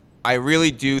 because I really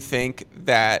do think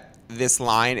that this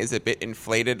line is a bit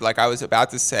inflated. Like I was about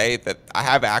to say, that I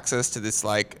have access to this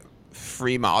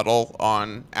free model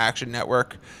on Action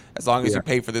Network. As long as you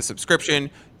pay for the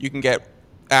subscription, you can get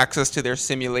access to their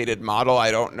simulated model. I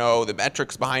don't know the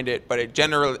metrics behind it, but it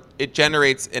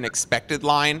generates an expected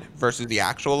line versus the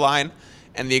actual line,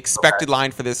 and the expected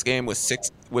line for this game was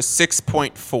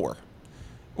 6.4,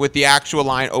 with the actual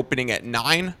line opening at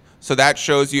 9. So that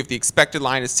shows you if the expected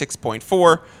line is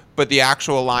 6.4, but the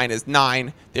actual line is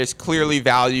 9, there's clearly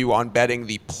value on betting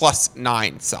the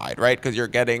 +9 side, right? Because you're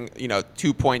getting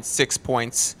 2.6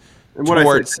 points. And what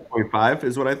towards, I said, 6.5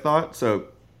 is what I thought. So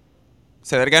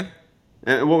say that again.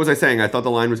 And what was I saying? I thought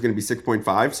the line was going to be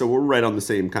 6.5, so we're right on the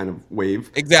same kind of wave.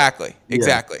 Exactly.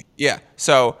 Yeah.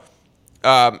 So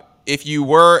if you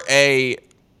were a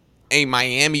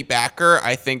Miami backer,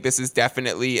 I think this is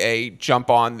definitely a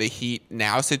jump on the Heat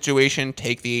now situation.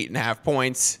 Take the 8.5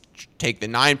 points, take the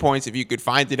 9 points if you could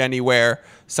find it anywhere.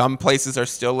 Some places are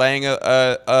still laying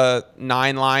a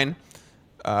 9 line.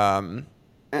 And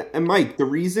Mike, the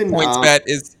reason points bet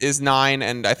is 9,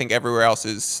 and I think everywhere else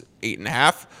is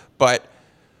 8.5. But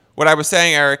what I was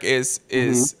saying, Eric, is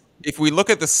if we look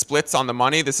at the splits on the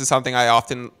money, this is something I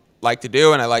often like to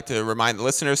do, and I like to remind the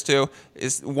listeners to,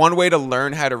 is one way to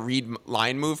learn how to read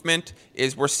line movement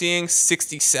is we're seeing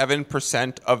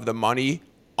 67% of the money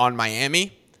on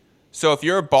Miami. So if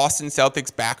you're a Boston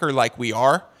Celtics backer like we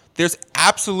are, there's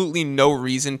absolutely no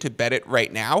reason to bet it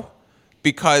right now,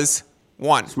 because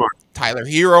one, Tyler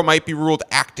Hero might be ruled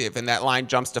active and that line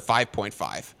jumps to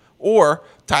 5.5. Or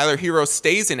Tyler Hero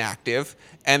stays inactive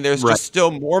and there's just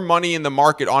still more money in the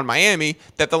market on Miami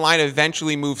that the line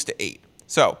eventually moves to 8.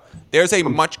 So there's a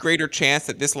much greater chance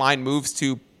that this line moves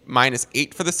to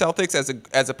 -8 for the Celtics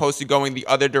as opposed to going the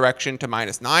other direction to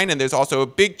 -9. And there's also a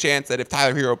big chance that if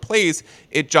Tyler Hero plays,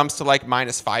 it jumps to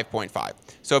 -5.5.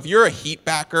 So if you're a Heat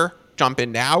backer, jump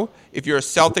in now. If you're a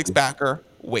Celtics backer,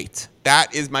 wait.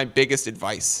 That is my biggest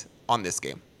advice on this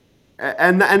game.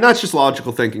 And that's just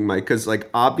logical thinking, Mike, because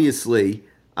obviously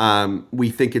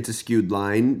we think it's a skewed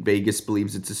line. Vegas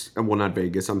believes it's not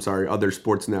Vegas. I'm sorry, other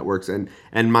sports networks, and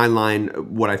my line,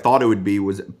 what I thought it would be,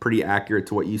 was pretty accurate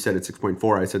to what you said at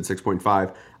 6.4. I said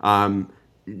 6.5.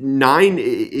 9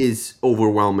 is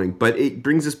overwhelming, but it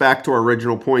brings us back to our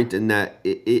original point in that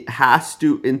it has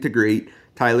to integrate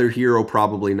Tyler Hero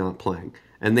probably not playing.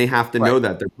 And they have to know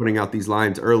that. They're putting out these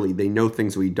lines early. They know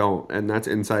things we don't. And that's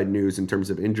inside news in terms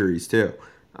of injuries, too.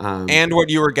 And what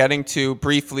you were getting to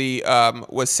briefly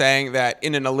was saying that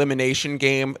in an elimination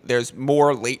game, there's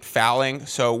more late fouling.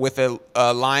 So with a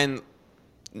line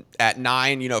at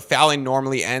 9, fouling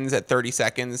normally ends at 30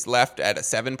 seconds left at a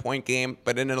 7-point game.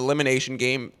 But in an elimination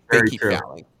game, they keep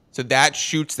fouling. So that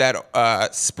shoots that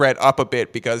spread up a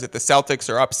bit, because if the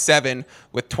Celtics are up 7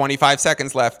 with 25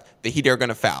 seconds left, the Heat are going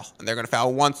to foul, and they're going to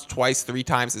foul once, twice, three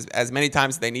times, as many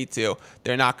times as they need to.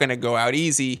 They're not going to go out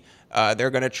easy. They're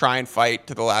going to try and fight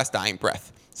to the last dying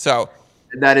breath. So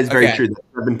That is very again, true.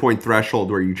 The 7-point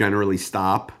threshold where you generally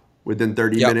stop within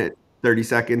 30 yep. minutes, 30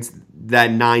 seconds, that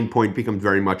 9-point becomes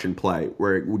very much in play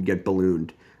where it would get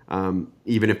ballooned.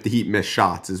 Even if the Heat miss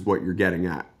shots is what you're getting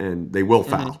at, and they will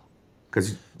foul.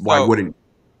 Because why So, wouldn't?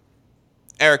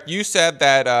 Eric, you said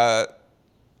that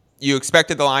you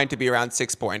expected the line to be around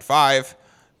 6.5,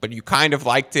 but you kind of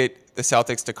liked the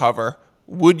Celtics to cover.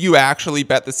 Would you actually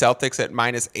bet the Celtics at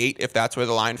 -8 if that's where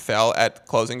the line fell at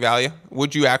closing value?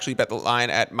 Would you actually bet the line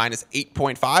at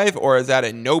 -8.5, or is that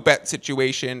a no bet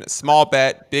situation, small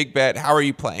bet, big bet? How are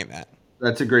you playing that?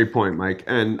 That's a great point, Mike.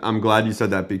 And I'm glad you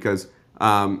said that because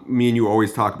me and you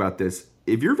always talk about this.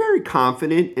 If you're very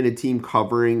confident in a team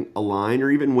covering a line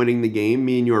or even winning the game,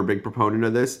 me and you are a big proponent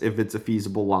of this. If it's a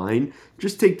feasible line,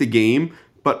 just take the game.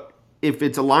 But if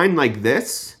it's a line like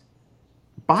this,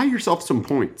 buy yourself some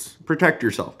points. Protect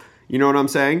yourself. You know what I'm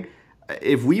saying?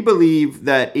 If we believe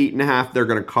that 8.5 they're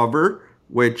going to cover,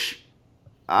 which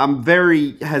I'm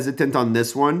very hesitant on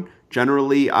this one.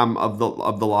 Generally, I'm of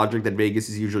the logic that Vegas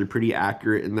is usually pretty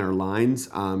accurate in their lines.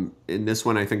 In this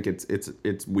one, I think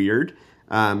it's weird.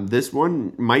 This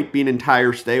one might be an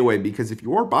entire stay away because if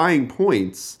you're buying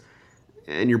points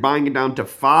and you're buying it down to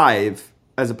 5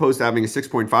 as opposed to having a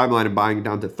 6.5 line and buying it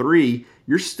down to 3,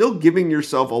 you're still giving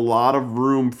yourself a lot of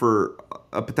room for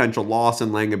a potential loss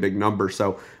and laying a big number.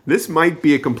 So this might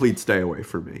be a complete stay away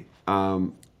for me.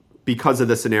 Because of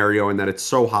the scenario and that it's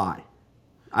so high.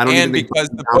 I don't even think Because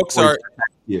the books are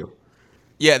you.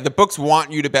 Yeah, the books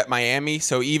want you to bet Miami,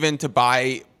 so even to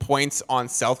buy points on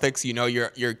Celtics,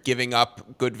 you're giving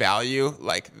up good value.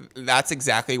 Like that's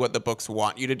exactly what the books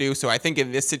want you to do. So I think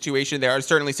in this situation, there are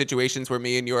certainly situations where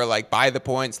me and you are like, buy the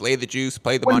points, lay the juice,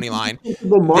 play the money line.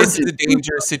 This is a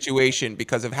dangerous situation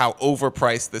because of how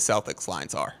overpriced the Celtics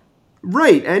lines are.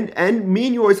 Right, and me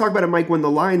and you always talk about it, Mike, when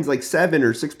the line's like 7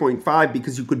 or 6.5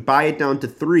 because you could buy it down to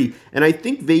 3. And I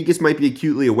think Vegas might be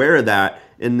acutely aware of that,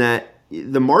 in that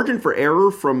the margin for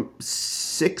error from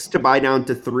 6 to buy down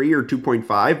to 3 or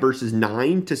 2.5 versus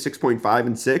 9 to 6.5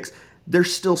 and 6,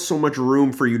 there's still so much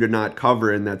room for you to not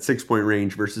cover in that 6-point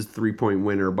range versus 3-point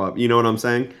win or above. You know what I'm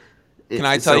saying? Can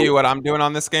I tell you what I'm doing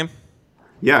on this game?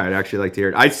 Yeah, I'd actually like to hear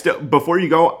it. I still, before you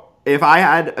go, if I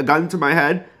had a gun to my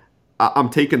head,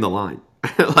 I'm taking the line.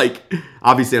 Like,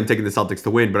 obviously, I'm taking the Celtics to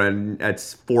win, but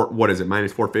it's what is it,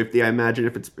 -450? I imagine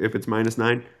if it's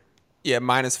 -9. Yeah,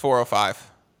 -405.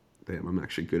 Damn, I'm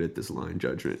actually good at this line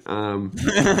judgment.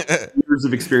 Years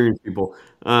of experience, people.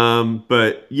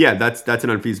 But yeah, that's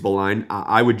an unfeasible line.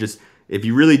 I would just, if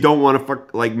you really don't want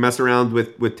to mess around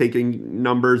with taking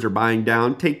numbers or buying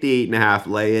down, take the 8.5,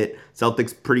 lay it.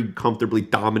 Celtics pretty comfortably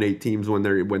dominate teams when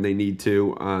they need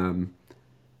to.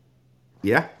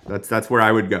 Yeah, that's where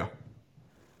I would go.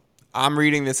 I'm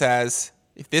reading this as,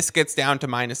 if this gets down to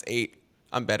 -8,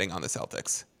 I'm betting on the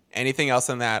Celtics. Anything else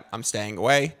than that, I'm staying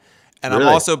away. And Really?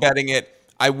 I'm also betting it.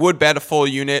 I would bet a full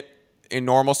unit in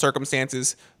normal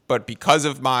circumstances, but because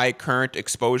of my current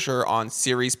exposure on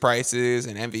series prices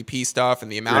and MVP stuff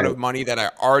and the amount of money that I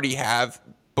already have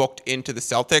booked into the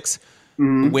Celtics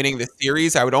winning the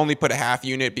series, I would only put a half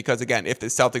unit because, again, if the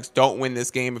Celtics don't win this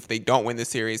game, if they don't win the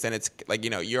series, then it's like,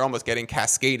 you're almost getting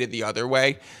cascaded the other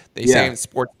way. They say in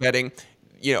sports betting,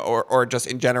 or just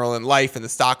in general in life, in the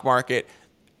stock market,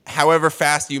 however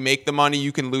fast you make the money,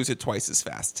 you can lose it twice as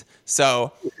fast.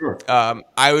 So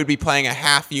I would be playing a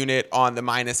half unit on the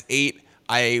 -8.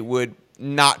 I would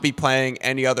not be playing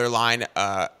any other line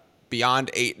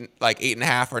beyond 8, like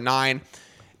 8.5 or 9.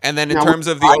 And then in terms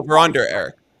of the over-under,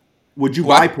 Eric. Would you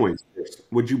buy points first?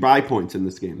 Would you buy points in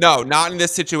this game? No, not in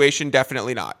this situation.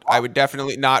 Definitely not. I would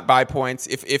definitely not buy points.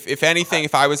 If anything,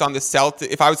 if I was on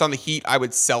the Heat, I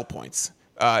would sell points.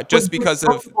 Just because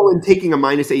of taking a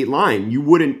 -8 line, you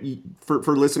wouldn't.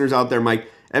 For listeners out there, Mike,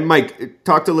 and Mike,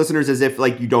 talk to listeners as if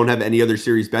like you don't have any other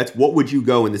series bets. What would you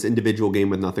go in this individual game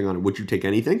with nothing on it? Would you take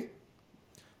anything?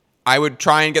 I would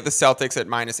try and get the Celtics at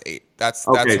 -8.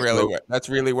 That's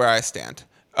really where I stand.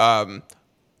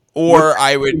 Or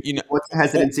I would, what's the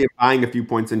hesitancy of buying a few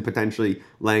points and potentially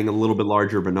laying a little bit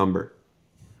larger of a number?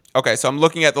 Okay, so I'm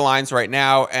looking at the lines right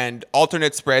now, and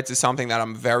alternate spreads is something that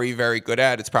I'm very, very good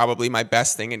at. It's probably my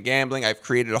best thing in gambling. I've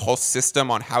created a whole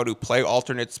system on how to play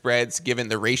alternate spreads, given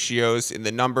the ratios in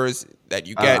the numbers that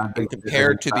you get, and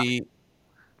compared to the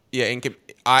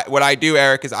what I do,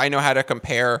 Eric, is I know how to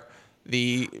compare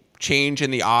the change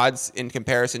in the odds in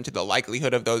comparison to the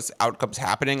likelihood of those outcomes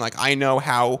happening. Like I know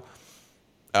how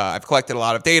I've collected a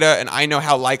lot of data, and I know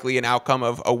how likely an outcome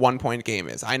of a 1-point game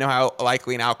is. I know how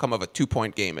likely an outcome of a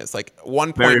 2-point game is. Like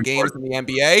 1-point games in the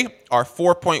NBA are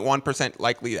 4.1%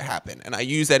 likely to happen, and I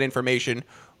use that information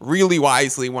really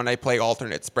wisely when I play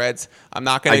alternate spreads. I'm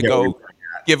not going to go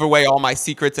give away all my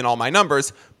secrets and all my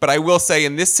numbers, but I will say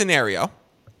in this scenario,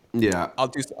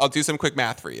 I'll do some quick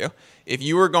math for you. If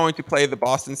you were going to play the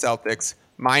Boston Celtics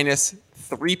minus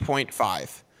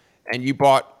 3.5, and you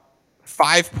bought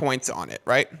 5 points on it,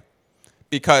 right?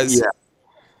 Because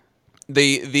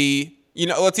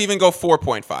let's even go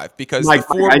 4.5 because I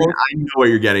know what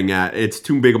you're getting at. It's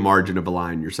too big a margin of a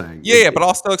line. You're saying, but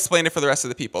I'll still explain it for the rest of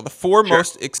the people. The four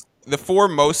most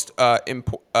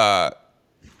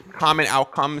common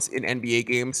outcomes in NBA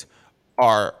games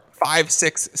are 5,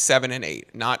 6, 7, and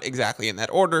 8. Not exactly in that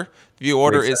order. The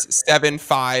order is 7,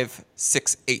 5,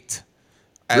 6, 8.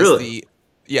 Really?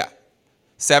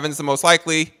 7's the most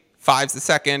likely. 5's the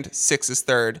second, 6 is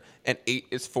third, and 8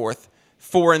 is fourth.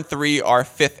 4 and 3 are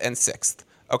fifth and sixth.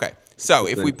 Okay, so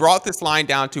if we brought this line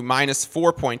down to minus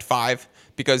 4.5,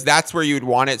 because that's where you'd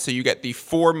want it, so you get the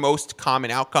 4 most common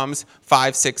outcomes,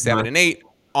 5, 6, 7, and 8,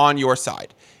 on your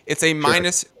side. It's a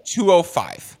minus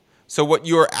 205. So what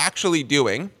you're actually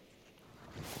doing,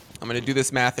 I'm going to do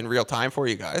this math in real time for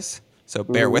you guys, so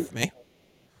bear with me.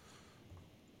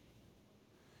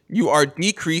 You are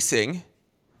decreasing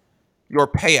your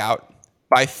payout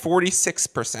by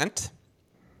 46%,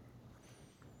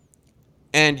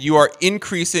 and you are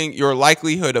increasing your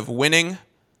likelihood of winning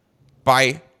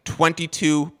by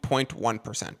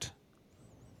 22.1%.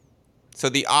 So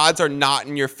the odds are not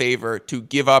in your favor to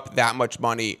give up that much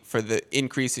money for the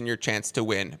increase in your chance to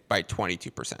win by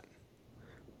 22%.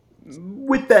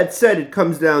 With that said, it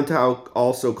comes down to how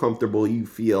also comfortable you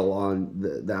feel on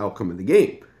the outcome of the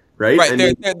game. Right.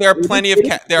 Right. There are plenty of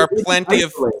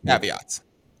caveats.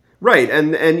 Right,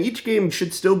 and each game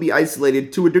should still be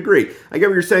isolated to a degree. I get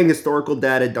what you're saying. Historical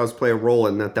data does play a role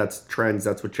in that. That's trends.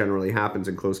 That's what generally happens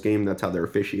in close game. That's how they're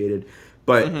officiated.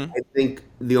 But I think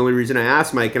the only reason I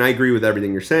asked, Mike, and I agree with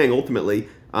everything you're saying ultimately,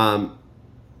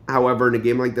 however, in a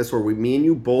game like this where me and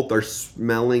you both are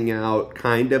smelling out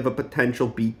kind of a potential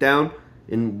beatdown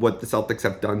in what the Celtics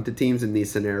have done to teams in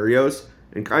these scenarios,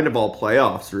 and kind of all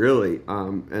playoffs, really,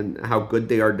 and how good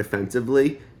they are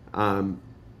defensively,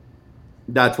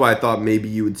 that's why I thought maybe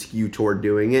you would skew toward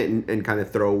doing it and kind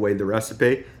of throw away the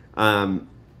recipe.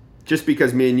 Just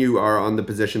because me and you are on the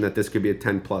position that this could be a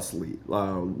 10-plus lead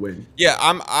win. Yeah,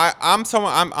 I'm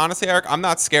honestly, Eric, I'm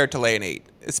not scared to lay an 8,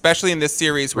 especially in this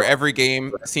series where every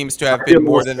game seems to have been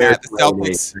more than that. The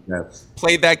Celtics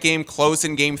played that game close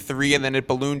in Game 3, and then it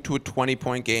ballooned to a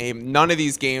 20-point game. None of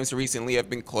these games recently have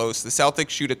been close. The Celtics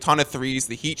shoot a ton of threes.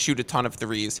 The Heat shoot a ton of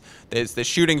threes. There's the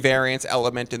shooting variance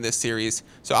element in this series.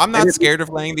 So I'm not scared of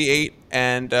laying the 8,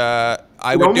 and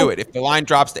I would do it. If the line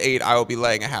drops to 8, I will be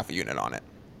laying a half a unit on it.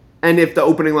 And if the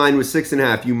opening line was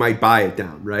 6.5, you might buy it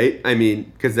down, right? I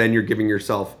mean, because then you're giving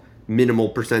yourself minimal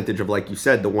percentage of, like you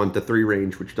said, the 1 to 3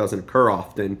 range, which doesn't occur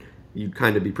often. You'd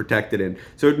kind of be protected in.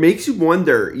 So it makes you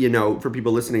wonder, for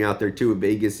people listening out there too, if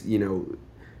Vegas,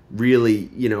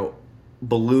 really,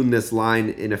 balloon this line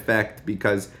in effect,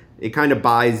 because it kind of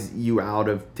buys you out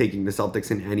of taking the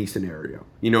Celtics in any scenario.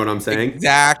 You know what I'm saying?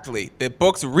 Exactly. The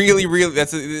books really,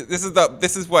 this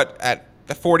is what at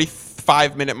the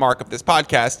 45-minute mark of this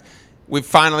podcast, we've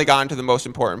finally gotten to the most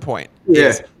important point.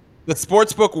 Yeah. The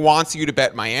sportsbook wants you to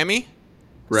bet Miami,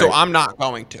 so I'm not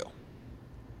going to.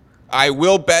 I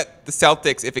will bet the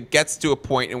Celtics if it gets to a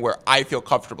point in where I feel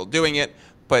comfortable doing it,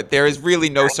 but there is really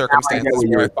no circumstances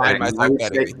where I find myself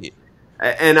betting the Heat.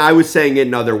 And I was saying it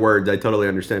in other words. I totally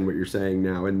understand what you're saying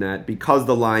now, in that because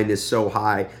the line is so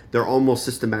high, they're almost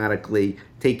systematically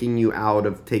taking you out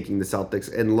of taking the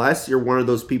Celtics, unless you're one of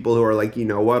those people who are like, you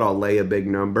know what, I'll lay a big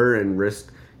number and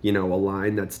risk, a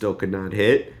line that still could not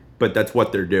hit. But that's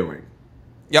what they're doing.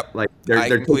 Yep. Like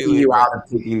they're taking you out of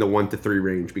taking the 1 to 3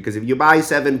 range, because if you buy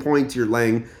 7 points, you're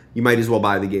laying, you might as well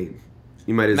buy the game.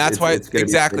 You might as, and that's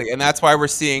and that's why we're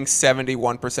seeing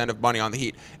 71% of money on the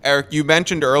Heat. Eric, you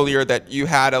mentioned earlier that you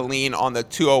had a lean on the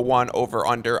 201 over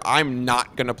under. I'm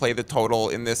not going to play the total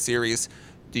in this series.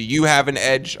 Do you have an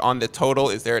edge on the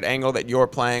total? Is there an angle that you're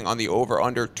playing on the over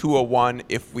under 201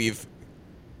 if we've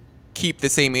keep the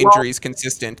same injuries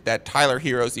consistent, that Tyler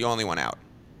Hero's the only one out?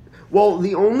 Well,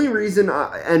 the only reason,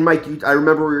 and Mike, I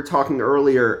remember we were talking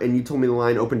earlier, and you told me the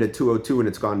line opened at 202 and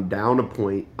it's gone down a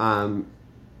point.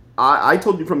 I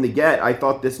told you from the get, I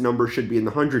thought this number should be in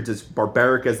the hundreds, as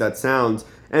barbaric as that sounds.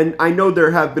 And I know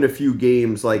there have been a few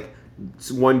games, like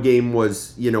one game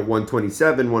was,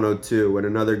 127, 102, and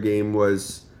another game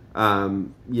was,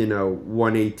 you know,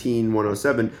 118,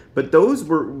 107. But those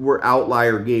were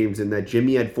outlier games in that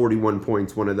Jimmy had 41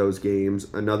 points one of those games.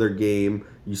 Another game,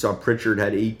 you saw Pritchard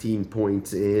had 18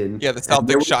 points in. Yeah, the And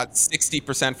there Celtics were, shot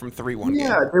 60% from 3 one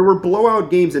yeah, game. there were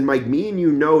blowout games. And Mike, me and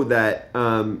you know that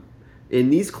in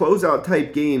these closeout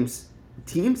type games,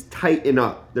 teams tighten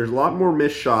up. There's a lot more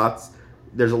missed shots.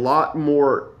 There's a lot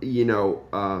more,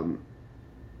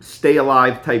 stay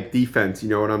alive type defense. You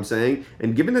know what I'm saying?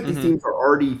 And given that these Mm-hmm. teams are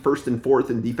already first and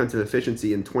fourth in defensive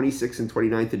efficiency and 26th and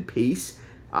 29th in pace,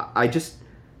 I just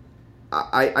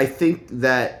I think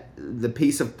that the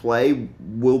pace of play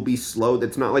will be slow.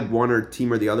 That's not like one or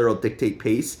team or the other will dictate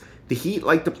pace. The Heat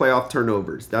like to play off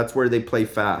turnovers. That's where they play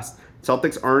fast.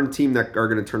 Celtics aren't a team that are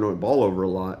going to turn the ball over a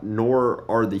lot, nor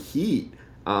are the Heat.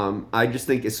 I just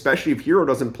think, especially if Hero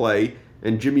doesn't play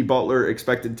and Jimmy Butler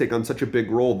expected to take on such a big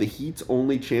role, the Heat's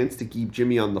only chance to keep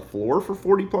Jimmy on the floor for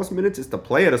 40 plus minutes is to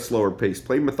play at a slower pace,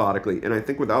 play methodically. And I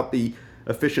think without the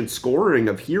efficient scoring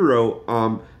of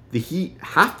Hero, the Heat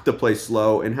have to play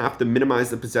slow and have to minimize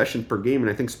the possession per game.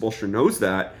 And I think Spoelstra knows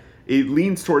that. It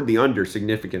leans toward the under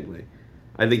significantly.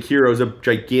 I think Hero's a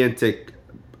gigantic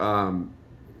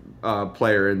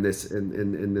player in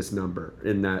this number,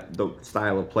 in that the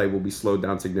style of play will be slowed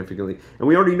down significantly. And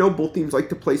we already know both teams like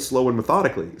to play slow and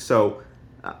methodically. So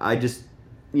I just,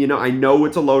 I know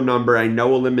it's a low number. I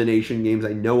know elimination games.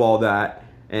 I know all that.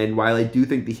 And while I do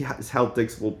think the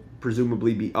Celtics will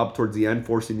presumably be up towards the end,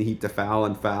 forcing the Heat to foul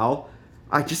and foul,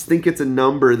 I just think it's a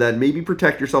number that maybe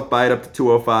protect yourself by it up to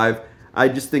 205. I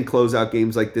just think closeout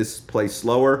games like this play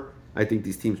slower. I think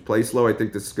these teams play slow. I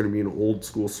think this is going to be an old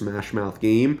school smash mouth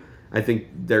game. I think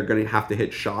they're going to have to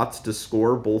hit shots to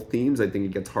score, both teams. I think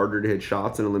it gets harder to hit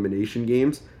shots in elimination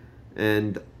games.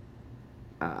 And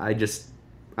I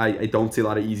don't see a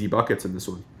lot of easy buckets in this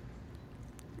one.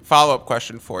 Follow-up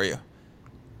question for you.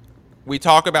 We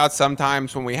talk about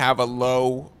sometimes when we have a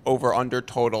low over-under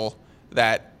total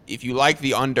that if you like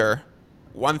the under,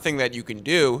 one thing that you can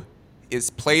do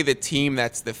is play the team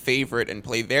that's the favorite and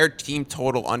play their team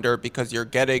total under, because you're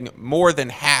getting more than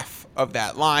half of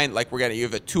that line. Like you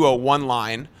have a 201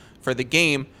 line for the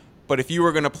game. But if you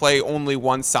were going to play only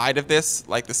one side of this,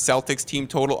 like the Celtics team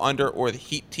total under or the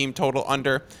Heat team total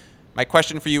under, my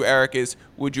question for you, Eric, is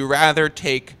would you rather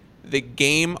take the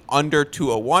game under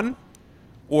 201,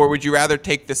 or would you rather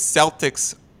take the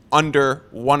Celtics under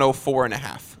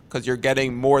 104.5? Because you're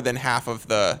getting more than half of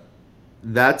the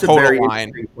That's a total very line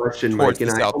interesting question, towards Mike.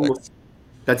 the Celtics.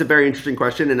 That's a very interesting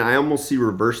question, and I almost see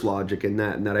reverse logic in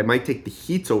that I might take the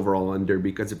Heat's overall under,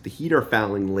 because if the Heat are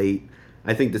fouling late,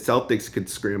 I think the Celtics could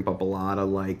scrimp up a lot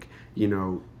of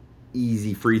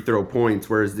easy free throw points,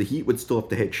 whereas the Heat would still have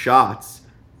to hit shots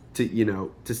to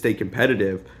stay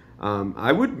competitive.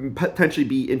 I would potentially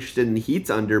be interested in the Heat's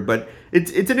under, but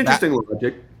it's an interesting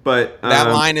logic. But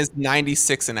That line is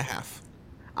 96.5.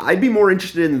 I'd be more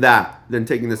interested in that than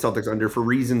taking the Celtics under, for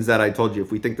reasons that I told you.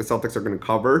 If we think the Celtics are going to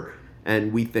cover,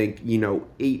 and we think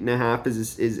 8.5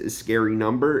 is a scary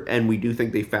number, and we do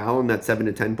think they foul in that 7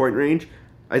 to 10 point range,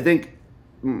 I think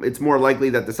it's more likely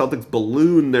that the Celtics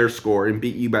balloon their score and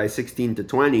beat you by 16 to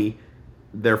 20,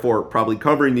 therefore probably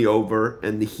covering the over,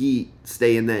 and the Heat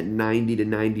stay in that 90 to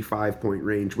 95 point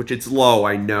range, which it's low,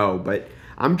 I know, but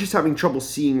I'm just having trouble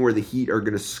seeing where the Heat are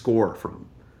going to score from.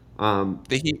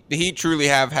 The Heat truly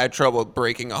have had trouble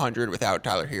breaking 100 without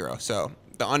Tyler Hero. So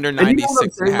the under And you know what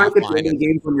I'm saying, Mike? 96.5 At the line end of is the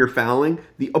games when you're fouling,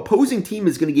 the opposing team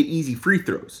is going to get easy free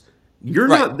throws. You're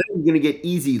right. not then going to get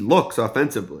easy looks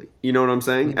offensively. You know what I'm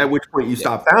saying? Mm-hmm. At which point you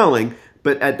stop fouling,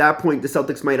 but at that point the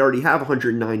Celtics might already have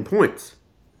 109 points.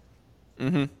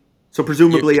 Mm-hmm. So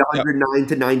presumably Yep. 109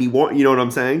 to 91. You know what I'm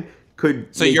saying?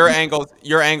 So your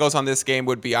angles on this game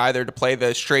would be either to play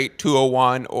the straight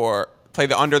 201 or play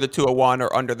the under the 201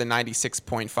 or under the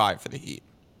 96.5 for the Heat.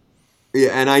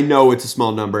 Yeah, and I know it's a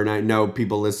small number, and I know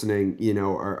people listening,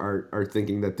 are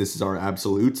thinking that this is our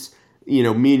absolutes. Me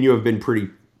and you have been pretty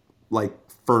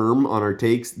firm on our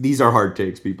takes. These are hard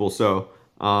takes, people. So,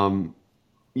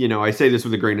 I say this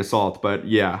with a grain of salt, but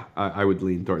yeah, I would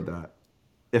lean toward that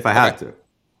if I had to.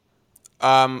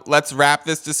 Let's wrap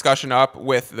this discussion up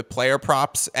with the player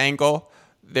props angle.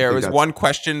 There was one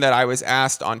question that I was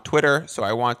asked on Twitter, so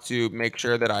I want to make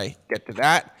sure that I get to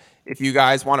that. If you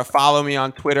guys want to follow me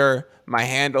on Twitter, my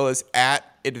handle is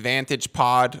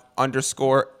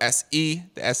 @AdvantagePod_SE.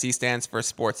 The SE stands for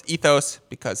Sports Ethos,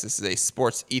 because this is a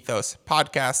Sports Ethos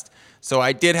podcast. So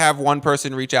I did have one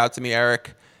person reach out to me,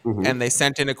 Eric, and they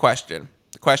sent in a question.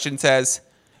 The question says,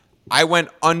 I went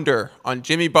under on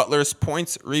Jimmy Butler's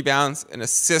points, rebounds, and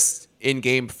assists in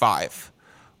Game 5.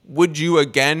 Would you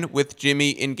again with Jimmy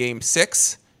in Game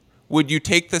 6? Would you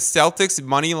take the Celtics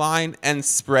money line and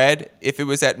spread if it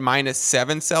was at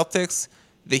 -7 Celtics?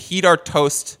 The Heat are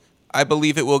toast. I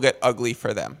believe it will get ugly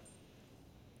for them.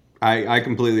 I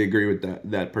completely agree with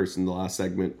that person in the last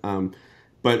segment.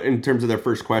 But in terms of their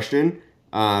first question,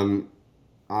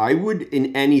 I would,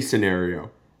 in any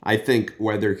scenario, I think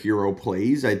whether Hero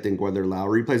plays, I think whether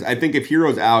Lowry plays, I think if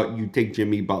Hero's out, you take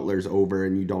Jimmy Butler's over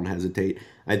and you don't hesitate.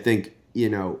 I think,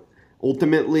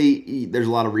 ultimately, there's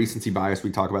a lot of recency bias.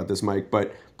 We talk about this, Mike,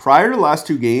 but prior to the last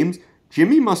two games,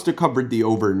 Jimmy must have covered the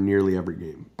over in nearly every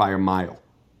game by a mile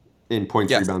in points,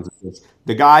 Yes. rebounds, assists.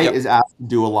 The guy Yep. is asked to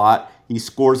do a lot. He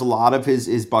scores a lot of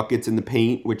his buckets in the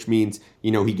paint, which means,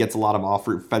 he gets a lot of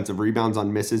offensive rebounds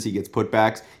on misses. He gets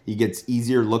putbacks. He gets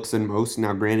easier looks than most.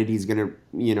 Now, granted, he's going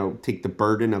to, take the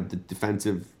burden of the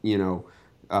defensive,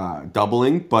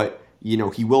 doubling, but,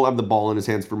 he will have the ball in his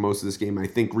hands for most of this game. I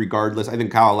think regardless, I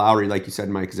think Kyle Lowry, like you said,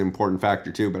 Mike, is an important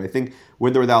factor too. But I think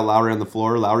with or without Lowry on the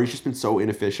floor, Lowry's just been so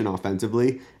inefficient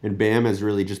offensively, and Bam has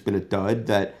really just been a dud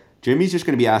that Jimmy's just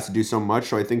going to be asked to do so much,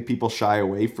 so I think people shy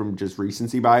away from just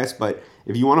recency bias. But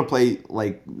if you want to play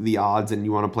like the odds and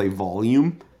you want to play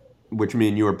volume, which me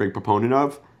and you are a big proponent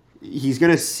of, he's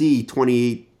going to see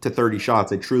 28 to 30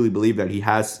 shots. I truly believe that he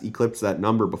has eclipsed that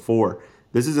number before.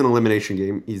 This is an elimination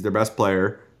game. He's their best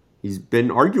player. He's been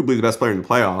arguably the best player in the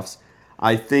playoffs.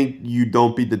 I think you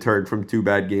don't be deterred from two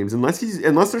bad games unless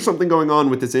there's something going on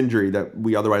with this injury that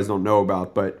we otherwise don't know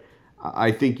about. But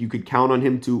I think you could count on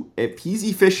him to, if he's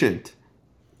efficient,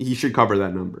 he should cover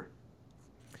that number.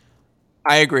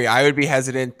 I agree. I would be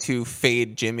hesitant to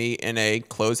fade Jimmy in a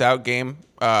closeout game,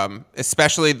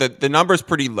 especially the number's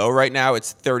pretty low right now.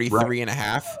 It's 33 and a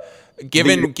half.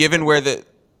 Given where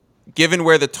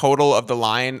the total of the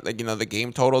line, the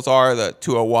game totals are, the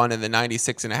 201 and the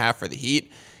 96 and a half for the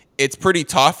Heat, it's pretty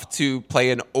tough to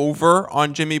play an over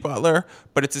on Jimmy Butler,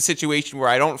 but it's a situation where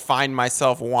I don't find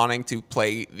myself wanting to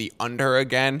play the under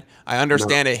again. I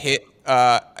understand it hit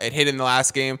in the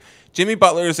last game. Jimmy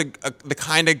Butler is the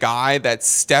kind of guy that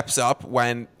steps up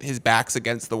when his back's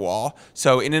against the wall.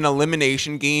 So in an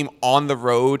elimination game on the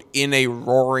road in a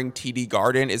roaring TD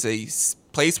Garden is a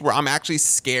place where I'm actually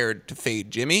scared to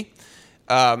fade Jimmy.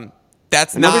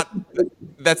 That's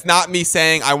not me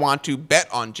saying I want to bet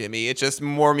on Jimmy. It's just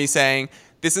more me saying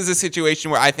this is a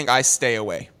situation where I think I stay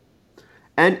away.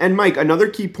 And Mike, another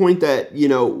key point that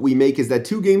we make is that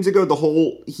 2 games ago the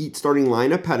whole Heat starting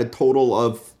lineup had a total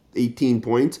of 18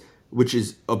 points, which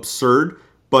is absurd.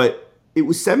 But it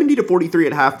was 70 to 43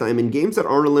 at halftime. In games that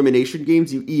aren't elimination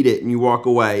games, you eat it and you walk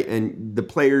away. And the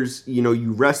players,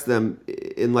 you rest them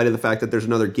in light of the fact that there's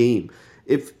another game.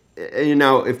 If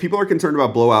people are concerned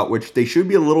about blowout, which they should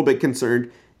be a little bit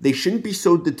concerned, they shouldn't be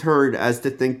so deterred as to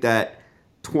think that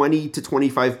 20 to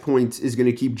 25 points is going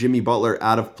to keep Jimmy Butler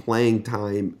out of playing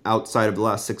time outside of the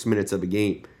last 6 minutes of a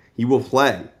game. He will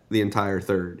play the entire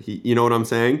third. You know what I'm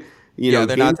saying?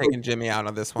 They're not taking Jimmy out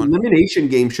on this one. Elimination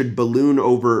game should balloon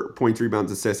over points,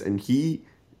 rebounds, assists, and he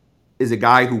is a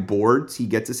guy who boards. He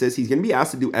gets assists. He's going to be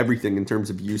asked to do everything in terms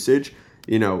of usage.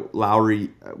 Lowry,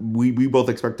 we both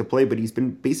expect to play, but he's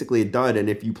been basically a dud. And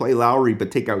if you play Lowry but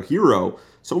take out Hero,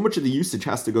 so much of the usage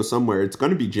has to go somewhere. It's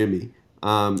going to be Jimmy.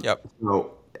 Yep.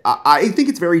 So I think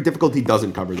it's very difficult he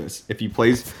doesn't cover this. If he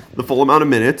plays the full amount of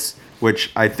minutes,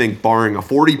 which I think barring a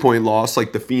 40-point loss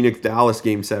like the Phoenix-Dallas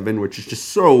Game 7, which is just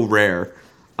so rare,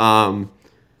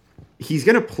 he's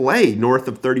going to play north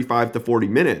of 35 to 40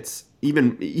 minutes.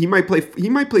 Even he might play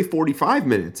 45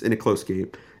 minutes in a close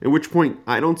game, at which point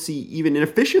I don't see even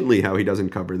inefficiently how he doesn't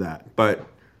cover that. But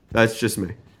that's just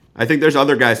me. I think there's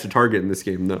other guys to target in this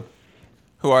game, though.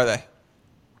 Who are they?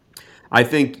 I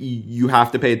think you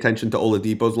have to pay attention to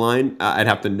Oladipo's line. I'd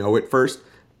have to know it first,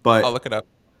 but I'll look it up.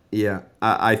 Yeah,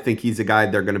 I think he's a guy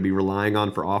they're going to be relying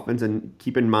on for offense. And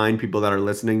keep in mind, people that are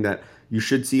listening, that you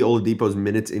should see Oladipo's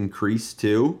minutes increase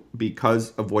too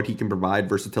because of what he can provide,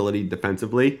 versatility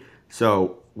defensively.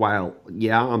 So while,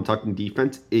 I'm talking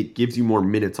defense, it gives you more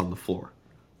minutes on the floor.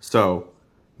 So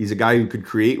he's a guy who could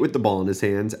create with the ball in his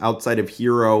hands outside of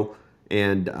Hero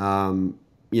and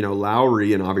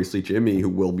Lowry and obviously Jimmy, who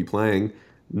will be playing.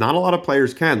 Not a lot of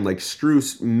players can. Like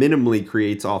Strus minimally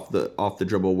creates off the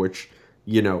dribble, which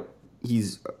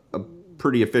he's a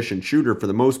pretty efficient shooter for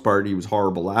the most part. He was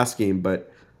horrible last game, but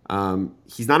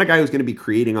he's not a guy who's going to be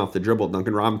creating off the dribble.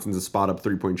 Duncan Robinson's a spot-up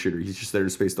three-point shooter. He's just there to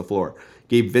space the floor.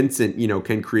 Gabe Vincent,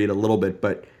 can create a little bit,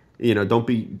 but don't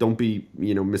be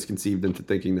misconceived into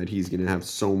thinking that he's going to have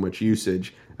so much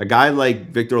usage. A guy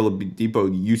like Victor Oladipo,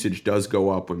 usage does go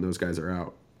up when those guys are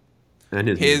out. And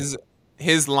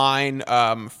his line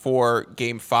for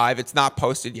Game 5, it's not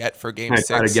posted yet for Game 6.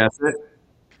 Try to guess it.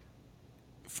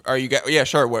 Are you get? Yeah,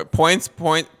 sure. What points?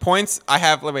 I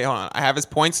have. Let me hold on. I have his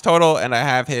points total, and I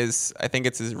have his. I think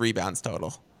it's his rebounds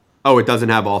total. Oh, it doesn't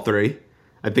have all three.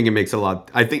 I think it makes a lot.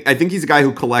 I think he's a guy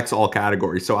who collects all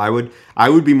categories. So I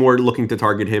would be more looking to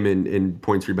target him in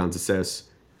points, rebounds, assists.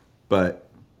 But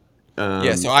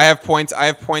Yeah. So I have points. I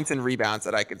have points and rebounds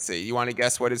that I could see. You want to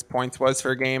guess what his points was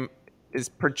for a game? His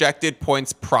projected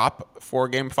points prop for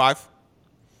Game 5.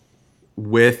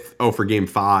 for game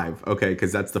 5, okay,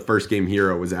 because that's the first game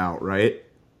Hero was out, right?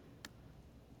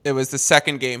 It was the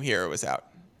second game Hero was out.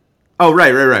 Oh,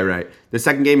 right. The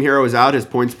second game Hero was out. His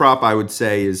points prop, I would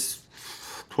say, is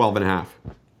 12.5.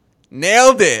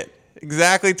 Nailed it.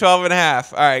 Exactly 12 and a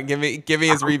half. All right, give me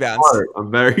his rebounds. Smart.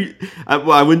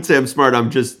 I wouldn't say I'm smart. I'm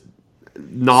just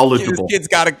knowledgeable.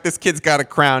 This kid's got a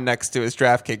crown next to his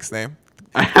DraftKings name.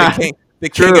 The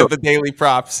king of the daily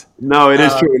props. No, it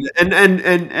is true.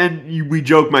 And we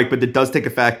joke, Mike, but it does take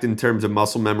effect in terms of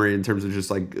muscle memory, in terms of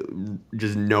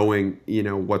just knowing,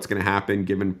 what's going to happen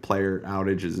given player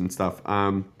outages and stuff.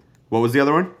 What was the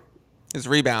other one? His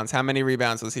rebounds. How many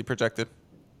rebounds was he projected?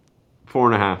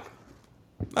 4.5.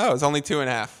 Oh, it's only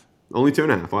 2.5. Only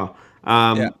 2.5. Wow.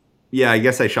 Yeah, I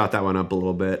guess I shot that one up a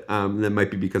little bit. That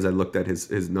might be because I looked at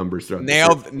his numbers throughout.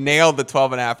 Nailed the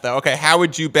 12.5 though. Okay, how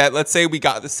would you bet? Let's say we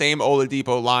got the same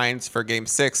Oladipo lines for Game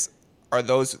 6. Are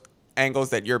those angles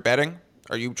that you're betting?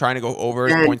 Are you trying to go over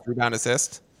his points, rebound,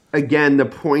 assist? Again, the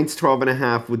points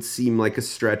 12.5 would seem like a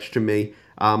stretch to me.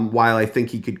 While I think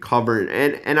he could cover,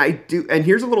 and I do. And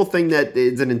here's a little thing that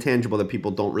is an intangible that people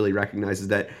don't really recognize, is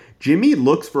that Jimmy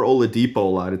looks for Oladipo a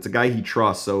lot. It's a guy he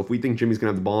trusts. So if we think Jimmy's gonna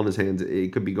have the ball in his hands,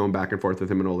 it could be going back and forth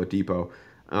with him and Oladipo.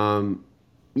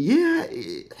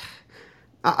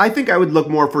 I think I would look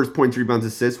more for his points, rebounds,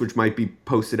 assists, which might be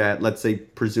posted at, let's say,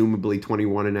 presumably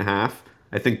 21.5.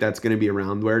 I think that's going to be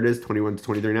around where it is, 21 to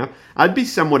 23.5. I'd be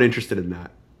somewhat interested in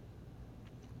that.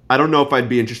 I don't know if I'd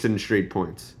be interested in straight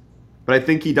points. But I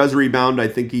think he does rebound. I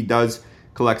think he does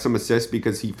collect some assists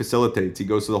because he facilitates. He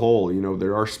goes to the hole.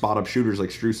 There are spot-up shooters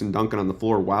like Strus and Duncan on the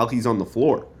floor while he's on the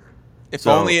floor. If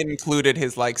only it included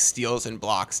his steals and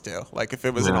blocks too. Like if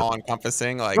it was an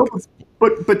all-encompassing. No,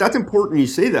 but that's important you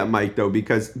say that, Mike, though,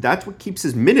 because that's what keeps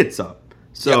his minutes up.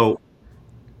 So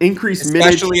increased minutes.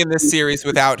 Especially in this series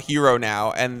without Hero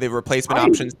now and the replacement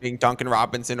options being Duncan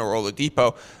Robinson or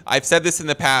Oladipo. I've said this in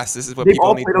the past. This is what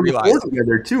people need to realize. They've all played on the floor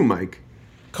together too, Mike.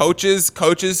 Coaches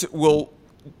will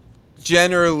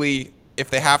generally, if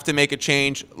they have to make a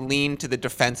change, lean to the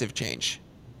defensive change.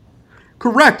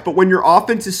 Correct, but when your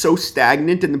offense is so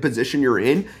stagnant in the position you're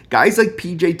in, guys like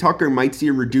PJ Tucker might see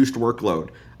a reduced workload.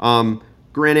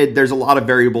 Granted, there's a lot of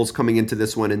variables coming into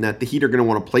this one, and that the Heat are going to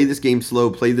want to play this game slow,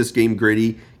 play this game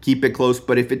gritty, keep it close.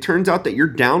 But if it turns out that you're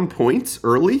down points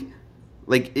early,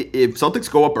 like if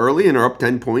Celtics go up early and are up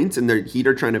 10 points and the Heat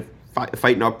are trying to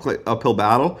fight an uphill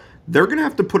battle, they're going to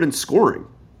have to put in scoring.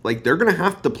 Like, they're going to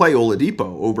have to play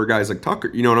Oladipo over guys like Tucker.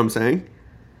 You know what I'm saying?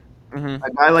 Mm-hmm.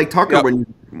 A guy like Tucker,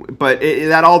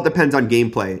 that all depends on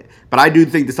gameplay. But I do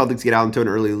think the Celtics get out into an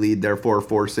early lead, therefore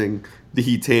forcing the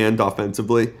Heat's hand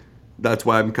offensively. That's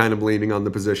why I'm kind of leaning on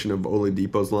the position of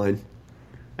Oladipo's line.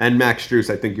 And Max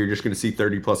Strus, I think you're just going to see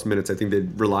 30-plus minutes. I think they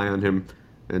rely on him,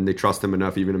 and they trust him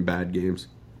enough even in bad games.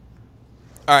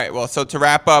 All right, well, so to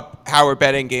wrap up how we're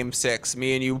betting Game 6,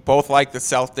 me and you both like the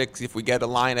Celtics if we get a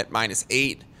line at -8.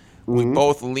 Mm-hmm. We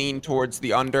both lean towards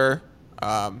the under.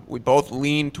 We both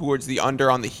lean towards the under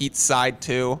on the Heat side,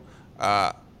 too.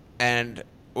 And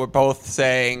we're both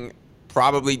saying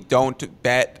probably don't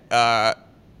bet the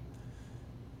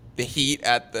Heat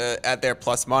at their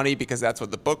plus money because that's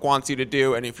what the book wants you to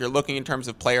do. And if you're looking in terms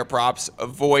of player props,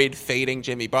 avoid fading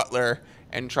Jimmy Butler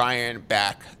and try and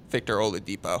back Victor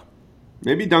Oladipo.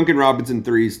 Maybe Duncan Robinson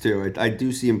threes, too. I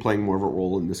do see him playing more of a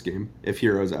role in this game if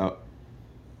Hero's out.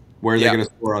 Where are they going to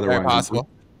score otherwise? Very possible.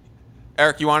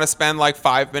 Eric, you want to spend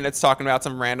 5 minutes talking about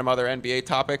some random other NBA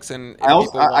topics? And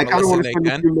I kind of want to spend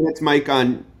a few minutes, Mike,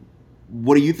 on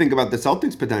what do you think about the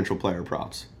Celtics' potential player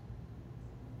props?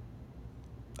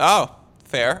 Oh,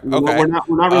 fair. Okay. We're not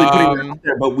really putting that out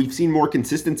there, but we've seen more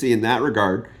consistency in that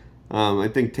regard. I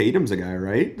think Tatum's a guy,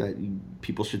 right? That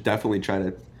people should definitely try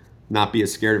to not be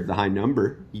as scared of the high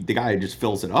number. The guy just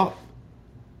fills it up.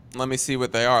 Let me see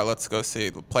what they are. Let's go see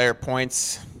the player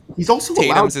points. He's also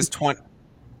Tatum's is 20.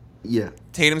 Yeah.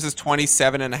 Tatum's is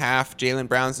 27.5. Jaylen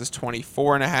Brown's is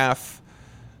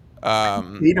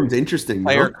 24.5. Tatum's interesting.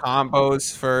 Player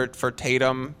combos for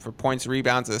Tatum for points,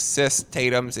 rebounds, assists.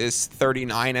 Tatum's is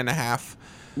 39.5.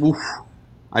 Oof.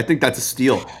 I think that's a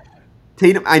steal.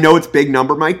 Tatum, I know it's big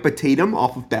number, Mike, but Tatum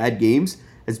off of bad games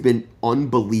has been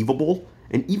unbelievable.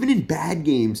 And even in bad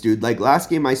games, dude, like last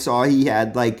game I saw he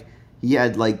had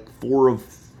 4 of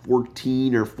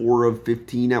 14 or 4 of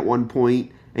 15 at one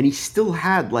point, and he still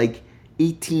had like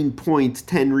 18 points,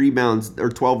 10 rebounds, or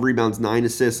 12 rebounds, 9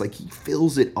 assists. Like, he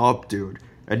fills it up, dude.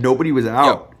 And nobody was Yep.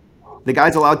 out. The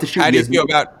guy's allowed to shoot. How do you feel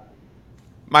about?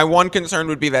 My one concern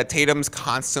would be that Tatum's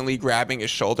constantly grabbing his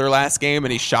shoulder last game,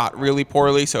 and he shot really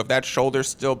poorly. So if that shoulder's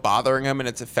still bothering him and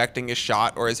it's affecting his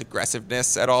shot or his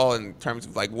aggressiveness at all in terms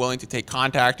of like willing to take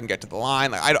contact and get to the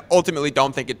line, like I ultimately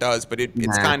don't think it does. But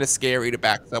it's kind of scary to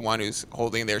back someone who's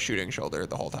holding their shooting shoulder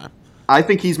the whole time. I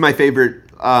think he's my favorite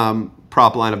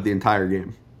prop line of the entire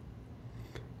game.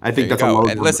 I think that's a low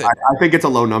number. Listen, I think it's a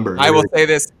low number. I will say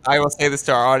this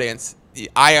to our audience.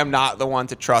 I am not the one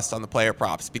to trust on the player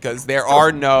props because there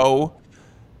are no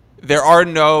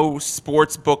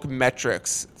sports book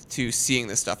metrics to seeing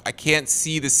this stuff. I can't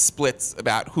see the splits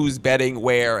about who's betting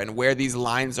where and where these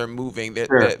lines are moving.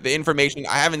 The information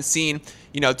I haven't seen,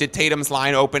 did Tatum's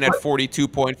line open at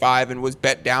 42.5 and was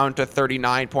bet down to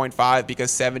 39.5 because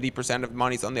 70% of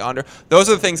money's on the under? Those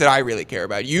are the things that I really care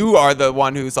about. You are the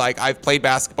one who's like, I've played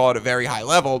basketball at a very high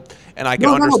level and I can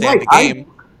understand the game.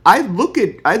 I look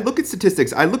at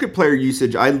statistics. I look at player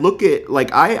usage. I look at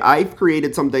I've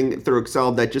created something through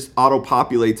Excel that just auto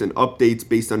populates and updates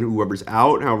based on whoever's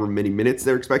out, however many minutes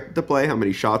they're expected to play, how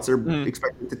many shots they're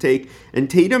expected to take. And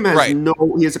Tatum has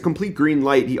he has a complete green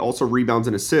light. He also rebounds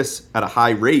and assists at a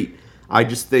high rate. I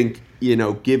just think,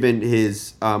 given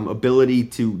his ability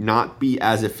to not be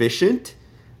as efficient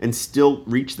and still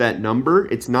reach that number,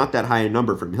 it's not that high a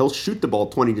number for him. He'll shoot the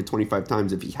ball 20 to 25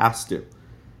 times if he has to.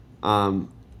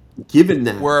 Given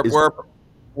that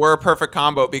we're a perfect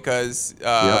combo because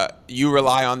you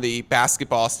rely on the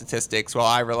basketball statistics while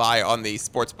I rely on the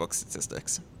sportsbook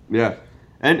statistics. Yeah,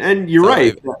 and you're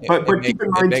right. But keep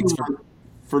in mind too,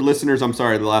 for listeners, I'm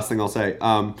sorry. The last thing I'll say,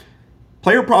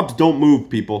 player props don't move,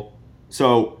 people.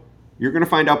 So you're gonna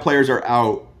find out players are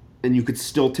out, and you could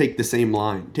still take the same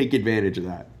line. Take advantage of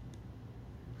that.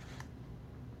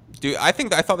 I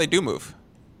thought they do move.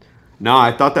 No,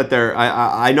 I thought that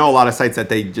I know a lot of sites that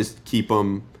they just keep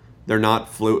them. They're not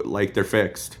fluid, like they're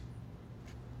fixed.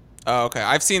 Oh, okay.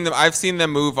 I've seen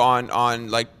them move on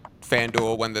like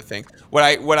FanDuel when the thing. What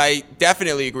I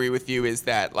definitely agree with you is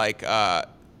that like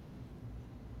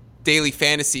daily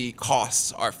fantasy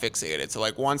costs are fixated. So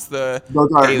like once the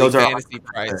daily fantasy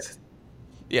price,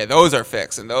 those are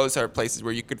fixed, and those are places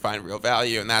where you could find real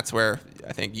value, and that's where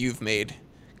I think you've made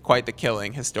quite the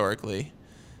killing historically.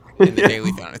 In the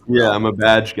daily fantasy. Yeah, I'm a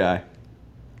badge guy.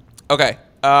 Okay.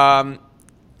 Other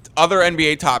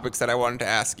NBA topics that I wanted to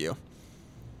ask you.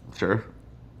 Sure.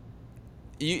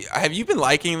 Have you been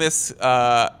liking this,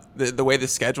 the way the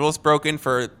schedule is broken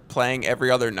for playing every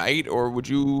other night, or would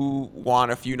you want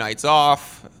a few nights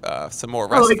off, some more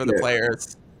rest for the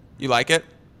players? You like it?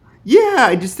 Yeah,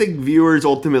 I just think viewers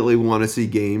ultimately want to see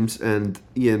games, and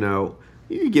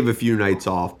you give a few nights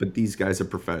off, but these guys are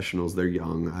professionals. They're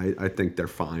young. I think they're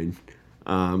fine.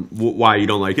 Why, you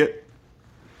don't like it?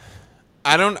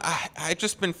 I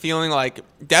just been feeling like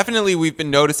definitely we've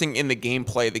been noticing in the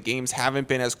gameplay the games haven't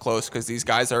been as close because these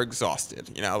guys are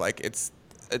exhausted. Like it's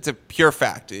a pure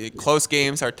fact. Close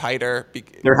games are tighter.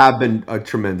 There have been a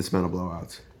tremendous amount of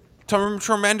blowouts.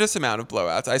 Tremendous amount of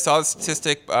blowouts. I saw a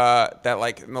statistic that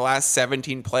like in the last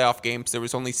 17 playoff games, there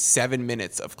was only 7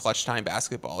 minutes of clutch time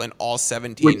basketball in all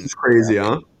 17. Which is crazy,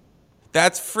 huh?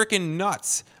 That's freaking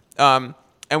nuts. And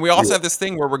we also have this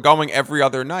thing where we're going every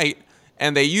other night,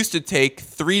 and they used to take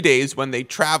 3 days when they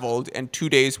traveled and 2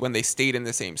 days when they stayed in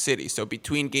the same city. So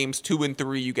between games 2 and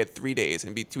 3, you get 3 days,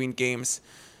 and between games,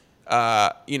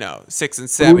 6 and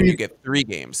 7, you get 3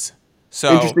 games.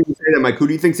 So interesting to say that, Mike. Who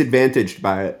do you think's advantaged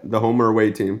by it, the home or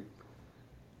away team?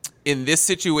 In this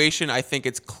situation, I think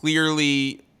it's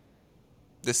clearly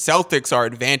the Celtics are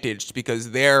advantaged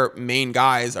because their main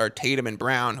guys are Tatum and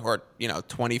Brown, who are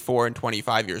 24 and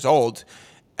 25 years old,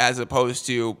 as opposed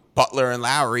to Butler and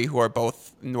Lowry, who are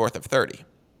both north of 30.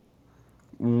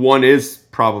 One is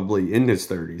probably in his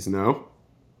 30s. No,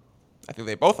 I think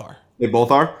they both are. They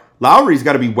both are. Lowry's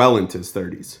got to be well into his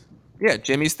 30s. Yeah,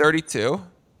 Jimmy's 32.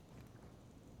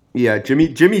 Yeah,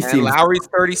 Jimmy seems. And Lowry's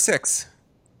 36.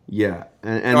 Yeah,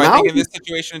 and so I think in this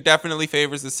situation it definitely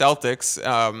favors the Celtics.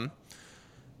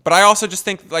 But I also just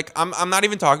think like I'm not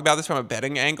even talking about this from a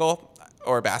betting angle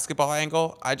or a basketball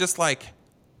angle. I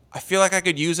feel like I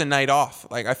could use a night off.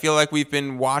 Like I feel like we've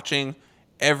been watching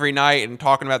every night and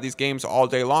talking about these games all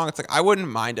day long. It's like I wouldn't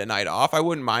mind a night off. I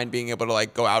wouldn't mind being able to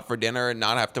like go out for dinner and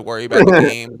not have to worry about the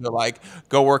games, or like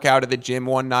go work out at the gym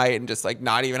one night and just like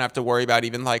not even have to worry about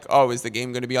even like, oh, is the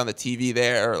game going to be on the TV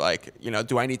there? Or like,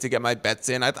 do I need to get my bets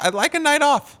in? I'd like a night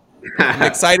off. I'm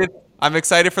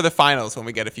excited for the finals when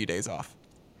we get a few days off.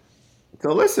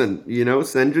 So listen,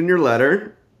 send in your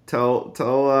letter. Tell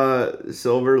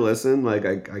Silver, listen, like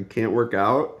I can't work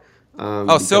out Oh,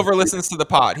 because Silver listens to the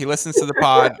pod. He listens to the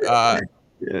pod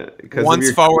yeah, because of once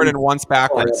your forward and once I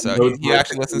backwards. have So no he time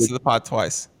actually listens to the pod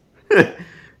twice.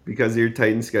 because of your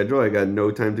tightened schedule. I got no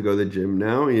time to go to the gym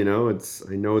now. I know it's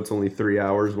only 3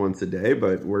 hours once a day,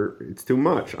 but it's too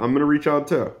much. I'm gonna reach out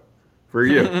too for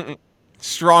you.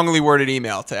 Strongly worded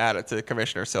email to add it to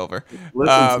Commissioner Silver.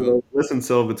 Listen,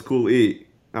 Silv, it's cool. Eat.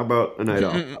 How about a night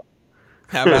off?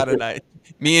 How about a night?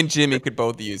 Me and Jimmy could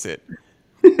both use it.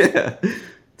 Yeah,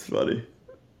 it's funny.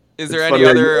 Is there It's any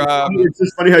funny. How other? it's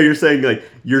just funny how you're saying like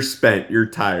you're spent, you're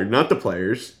tired, not the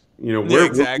players. Yeah, We're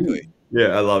exactly. yeah,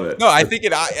 I love it. No, I think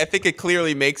it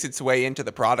clearly makes its way into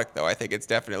the product, though. I think it's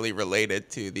definitely related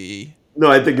to the.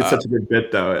 No, I think it's Uh, such a good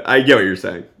bit though. I get what you're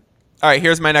saying. all right,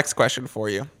 here's my next question for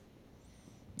you.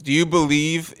 Do you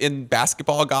believe in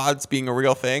basketball gods being a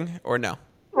real thing or no?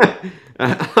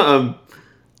 um,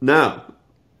 no,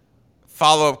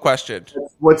 Follow up question.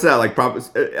 what's that like?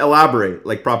 Elaborate,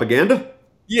 like propaganda?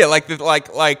 Yeah,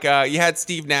 you had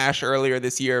Steve Nash earlier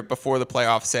this year before the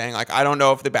playoffs saying like I don't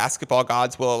know if the basketball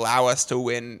gods will allow us to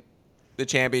win the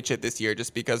championship this year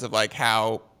just because of like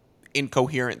how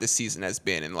incoherent this season has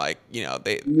been and like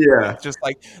they Yeah, just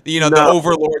like the no,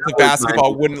 overlords that of was my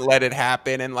basketball wouldn't let it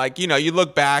happen and like you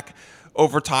look back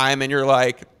over time and you're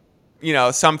like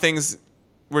some things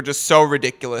were just so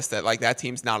ridiculous that like that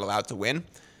team's not allowed to win.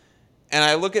 And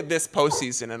I look at this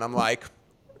postseason and I'm like,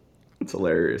 It's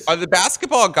hilarious. are the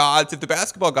basketball gods, if the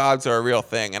basketball gods are a real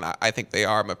thing, and I think they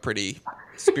are, I'm a pretty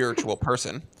spiritual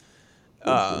person.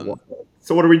 So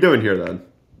what are we doing here then?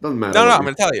 Doesn't matter No, what I'm you're.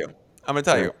 going to tell you. I'm going to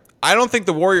tell Yeah. you. I don't think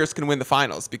the Warriors can win the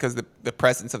finals because the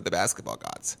presence of the basketball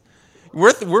gods.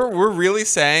 We're really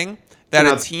saying that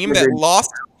They're a not team that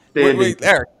lost. standing.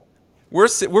 Eric,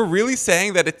 we're really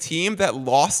saying that a team that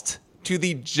lost to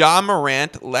the Ja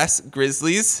Morant less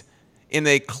Grizzlies in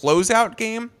a closeout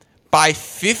game by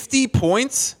 50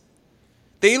 points.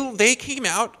 They came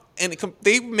out and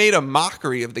they made a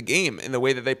mockery of the game in the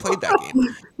way that they played that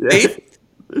game. Yeah. They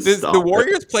the Stop it.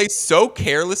 Warriors play so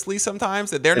carelessly sometimes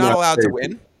that they're They're not not allowed to safe.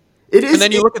 win. It And is.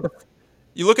 then you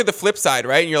look at the flip side,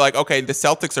 right? And you're like, okay, the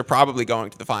Celtics are probably going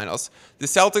to the finals. The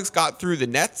Celtics got through the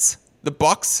Nets, the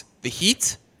Bucks, the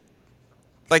Heat.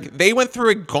 Like they went through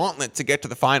a gauntlet to get to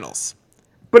the finals.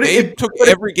 But They took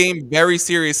every game very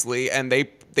seriously, and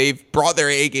they've brought their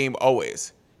A game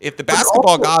always. If the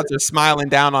basketball also, gods are smiling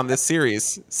down on this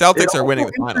series, it Celtics are winning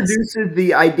also the finals. introduces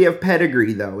the idea of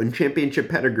pedigree, though, and championship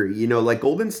pedigree. Like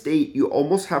Golden State, you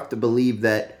almost have to believe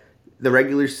that the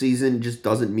regular season just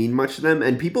doesn't mean much to them,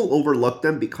 and people overlook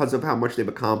them because of how much they've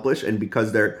accomplished and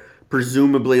because they're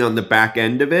presumably on the back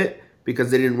end of it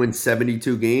because they didn't win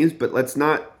 72 games. But let's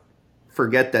not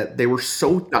forget that they were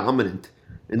so dominant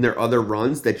in their other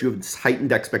runs that you have this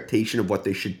heightened expectation of what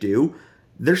they should do.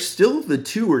 They're still the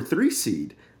 2 or 3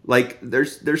 seed. Like they're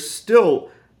still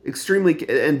extremely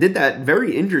and did that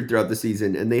very injured throughout the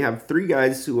season. And they have 3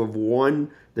 guys who have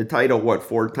won the title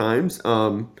 4 times.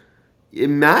 It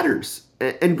matters.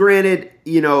 And granted,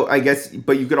 I guess,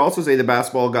 but you could also say the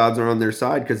basketball gods are on their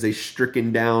side because they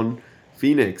stricken down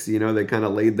Phoenix. They kind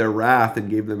of laid their wrath and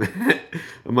gave them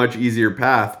a much easier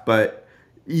path. But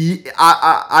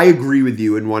I agree with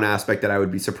you in one aspect that I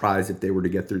would be surprised if they were to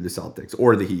get through the Celtics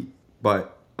or the Heat.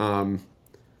 But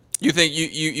You think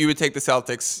you would take the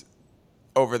Celtics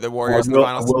over the I Warriors in the will, I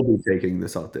finals? will be taking the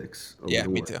Celtics over Yeah, the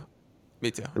me Warriors. too.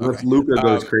 Me too. Unless Okay. Luca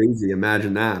goes crazy.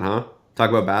 Imagine that, huh? Talk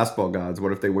about basketball gods.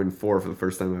 What if they win 4 for the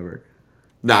first time ever?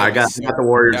 Nah, That I would be got, so. I got the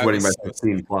Warriors That would be winning by so.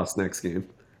 15 plus next game.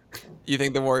 You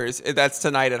think the Warriors? That's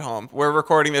tonight at home. We're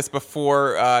recording this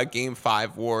before Game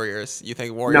 5. Warriors. You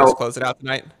think Warriors No, close it out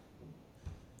tonight?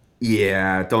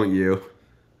 yeah, don't you?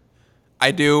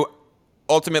 I do.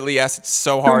 Ultimately, yes. It's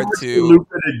so Too hard much for to.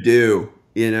 Luca to do,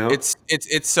 you know? It's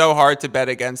so hard to bet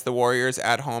against the Warriors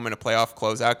at home in a playoff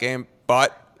closeout game.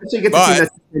 But I think it's a team but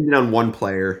that's dependent on one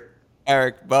player.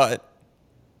 Eric, but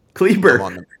I'm Kleber.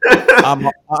 on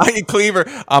the Cleaver.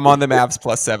 I'm on the Mavs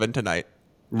 +7 tonight.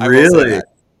 I will say Really? that. Yep.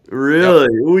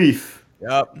 Really? Oof.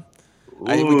 Yep.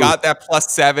 We Ooh. got that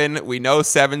 +7. We know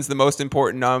seven's the most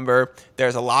important number.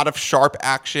 There's a lot of sharp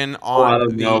action Oh, I on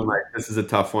don't know, Mike. This is a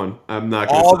tough one. I'm not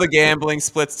going all to. the gambling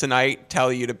splits tonight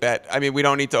tell you to bet. I mean, we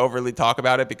don't need to overly talk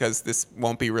about it because this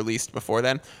won't be released before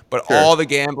then. But Sure. all the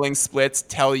gambling splits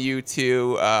tell you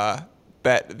to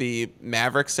bet the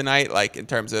Mavericks tonight, like in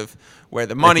terms of where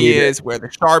the I money hate it. is, where the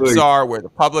sharps Ooh. are, where the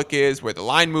public is, where the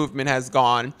line movement has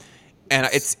gone. And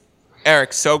it's,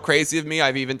 Eric, so crazy of me.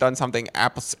 I've even done something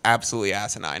absolutely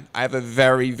asinine. I have a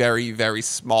very, very, very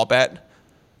small bet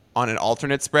on an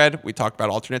alternate spread. We talked about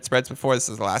alternate spreads before. This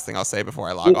is the last thing I'll say before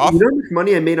I log off. You know how much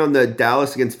money I made on the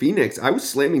Dallas against Phoenix? I was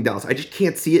slamming Dallas. I just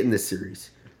can't see it in this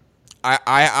series.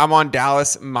 I'm on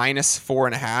Dallas minus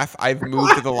 4.5. I've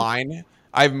moved the line.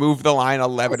 I've moved the line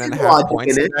 11.5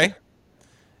 points today.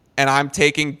 And I'm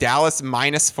taking Dallas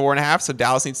minus 4.5. So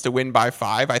Dallas needs to win by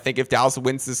 5. I think if Dallas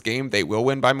wins this game, they will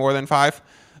win by more than 5.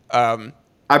 I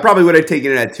probably would have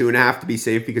taken it at 2.5 to be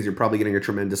safe because you're probably getting a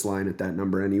tremendous line at that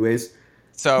number anyways.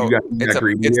 So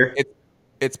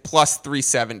it's plus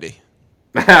 370.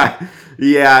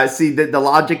 Yeah, see, the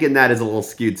logic in that is a little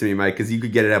skewed to me, Mike, because you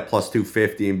could get it at plus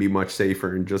 250 and be much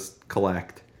safer and just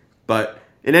collect. But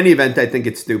in any event, I think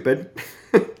it's stupid.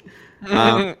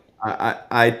 I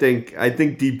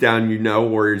think deep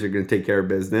down, Warriors are going to take care of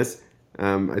business.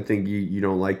 I think you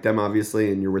don't like them,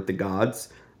 obviously, and you're with the gods.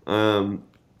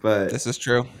 But this is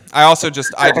true. I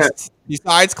just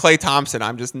besides Klay Thompson,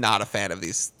 I'm just not a fan of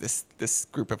this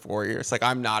group of Warriors. Like,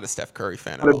 I'm not a Steph Curry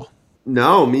fan at all.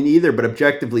 No, me neither. But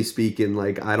objectively speaking,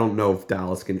 like, I don't know if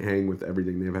Dallas can hang with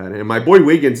everything they've had. And my boy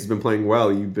Wiggins has been playing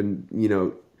well. You've been,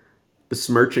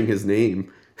 besmirching his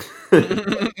name.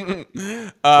 Wiggins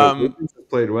has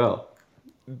played well.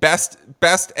 Best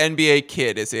NBA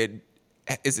kid, is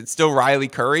it still Riley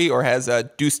Curry, or has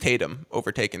Deuce Tatum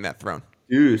overtaken that throne?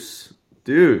 Deuce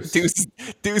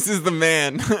is the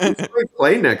man. Might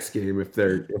play next game if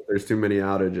there's too many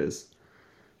outages.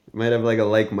 Might have like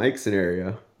a Mike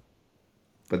scenario.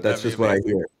 But that's just what I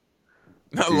hear.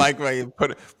 Like when you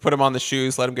put him on the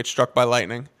shoes, let him get struck by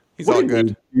lightning. He's all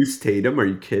good. Deuce Tatum? Are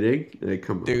you kidding? Like,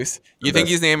 come on. Deuce. You think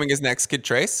he's naming his next kid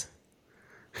Trace?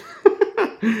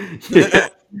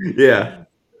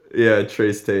 Yeah,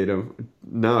 Trace Tatum.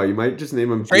 No, you might just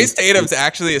name him Trace Tatum's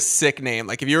actually a sick name.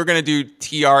 Like, if you were gonna do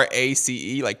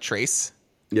TRACE, like Trace,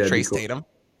 Trace cool. Tatum,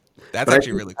 that's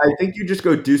actually really cool. I think you just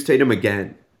go Deuce Tatum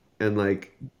again, and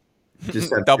like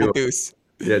just have double Deuce.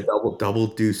 Yeah, double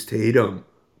Deuce Tatum.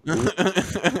 I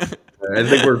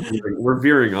think we're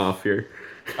veering off here.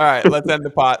 All right, let's end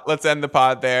the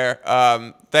pod there.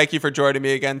 Thank you for joining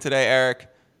me again today, Eric.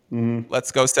 Mm-hmm.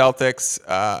 Let's go Celtics.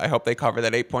 I hope they cover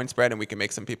that 8-point spread and we can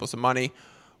make some people some money.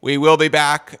 We will be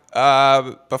back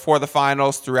before the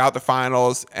finals, throughout the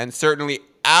finals, and certainly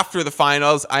after the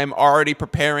finals. I'm already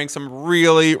preparing some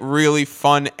really, really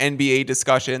fun NBA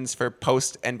discussions for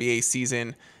post-NBA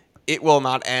season. It will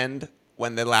not end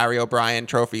when the Larry O'Brien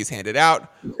trophy is handed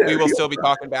out. We will still be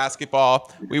talking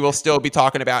basketball. We will still be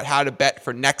talking about how to bet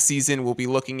for next season. We'll be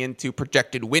looking into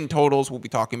projected win totals. We'll be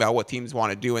talking about what teams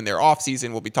want to do in their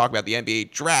offseason. We'll be talking about the NBA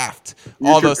draft,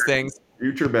 all those things.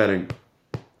 Future betting.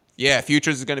 Yeah,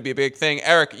 futures is going to be a big thing.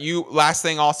 Eric, last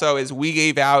thing also is we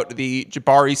gave out the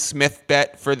Jabari Smith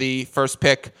bet for the first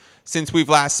pick. Since we've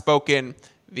last spoken,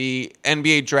 the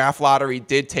NBA draft lottery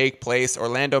did take place.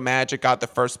 Orlando Magic got the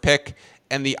first pick,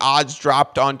 and the odds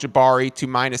dropped on Jabari to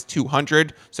minus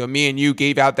 200. So me and you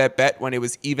gave out that bet when it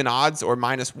was even odds, or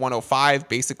minus 105,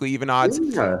 basically even odds.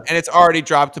 Yeah. And it's already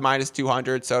dropped to minus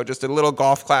 200. So just a little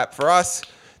golf clap for us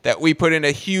that we put in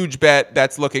a huge bet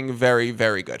that's looking very,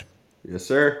 very good. Yes,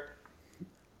 sir.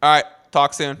 All right.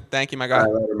 Talk soon. Thank you, my guy.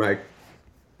 All right, later, Mike.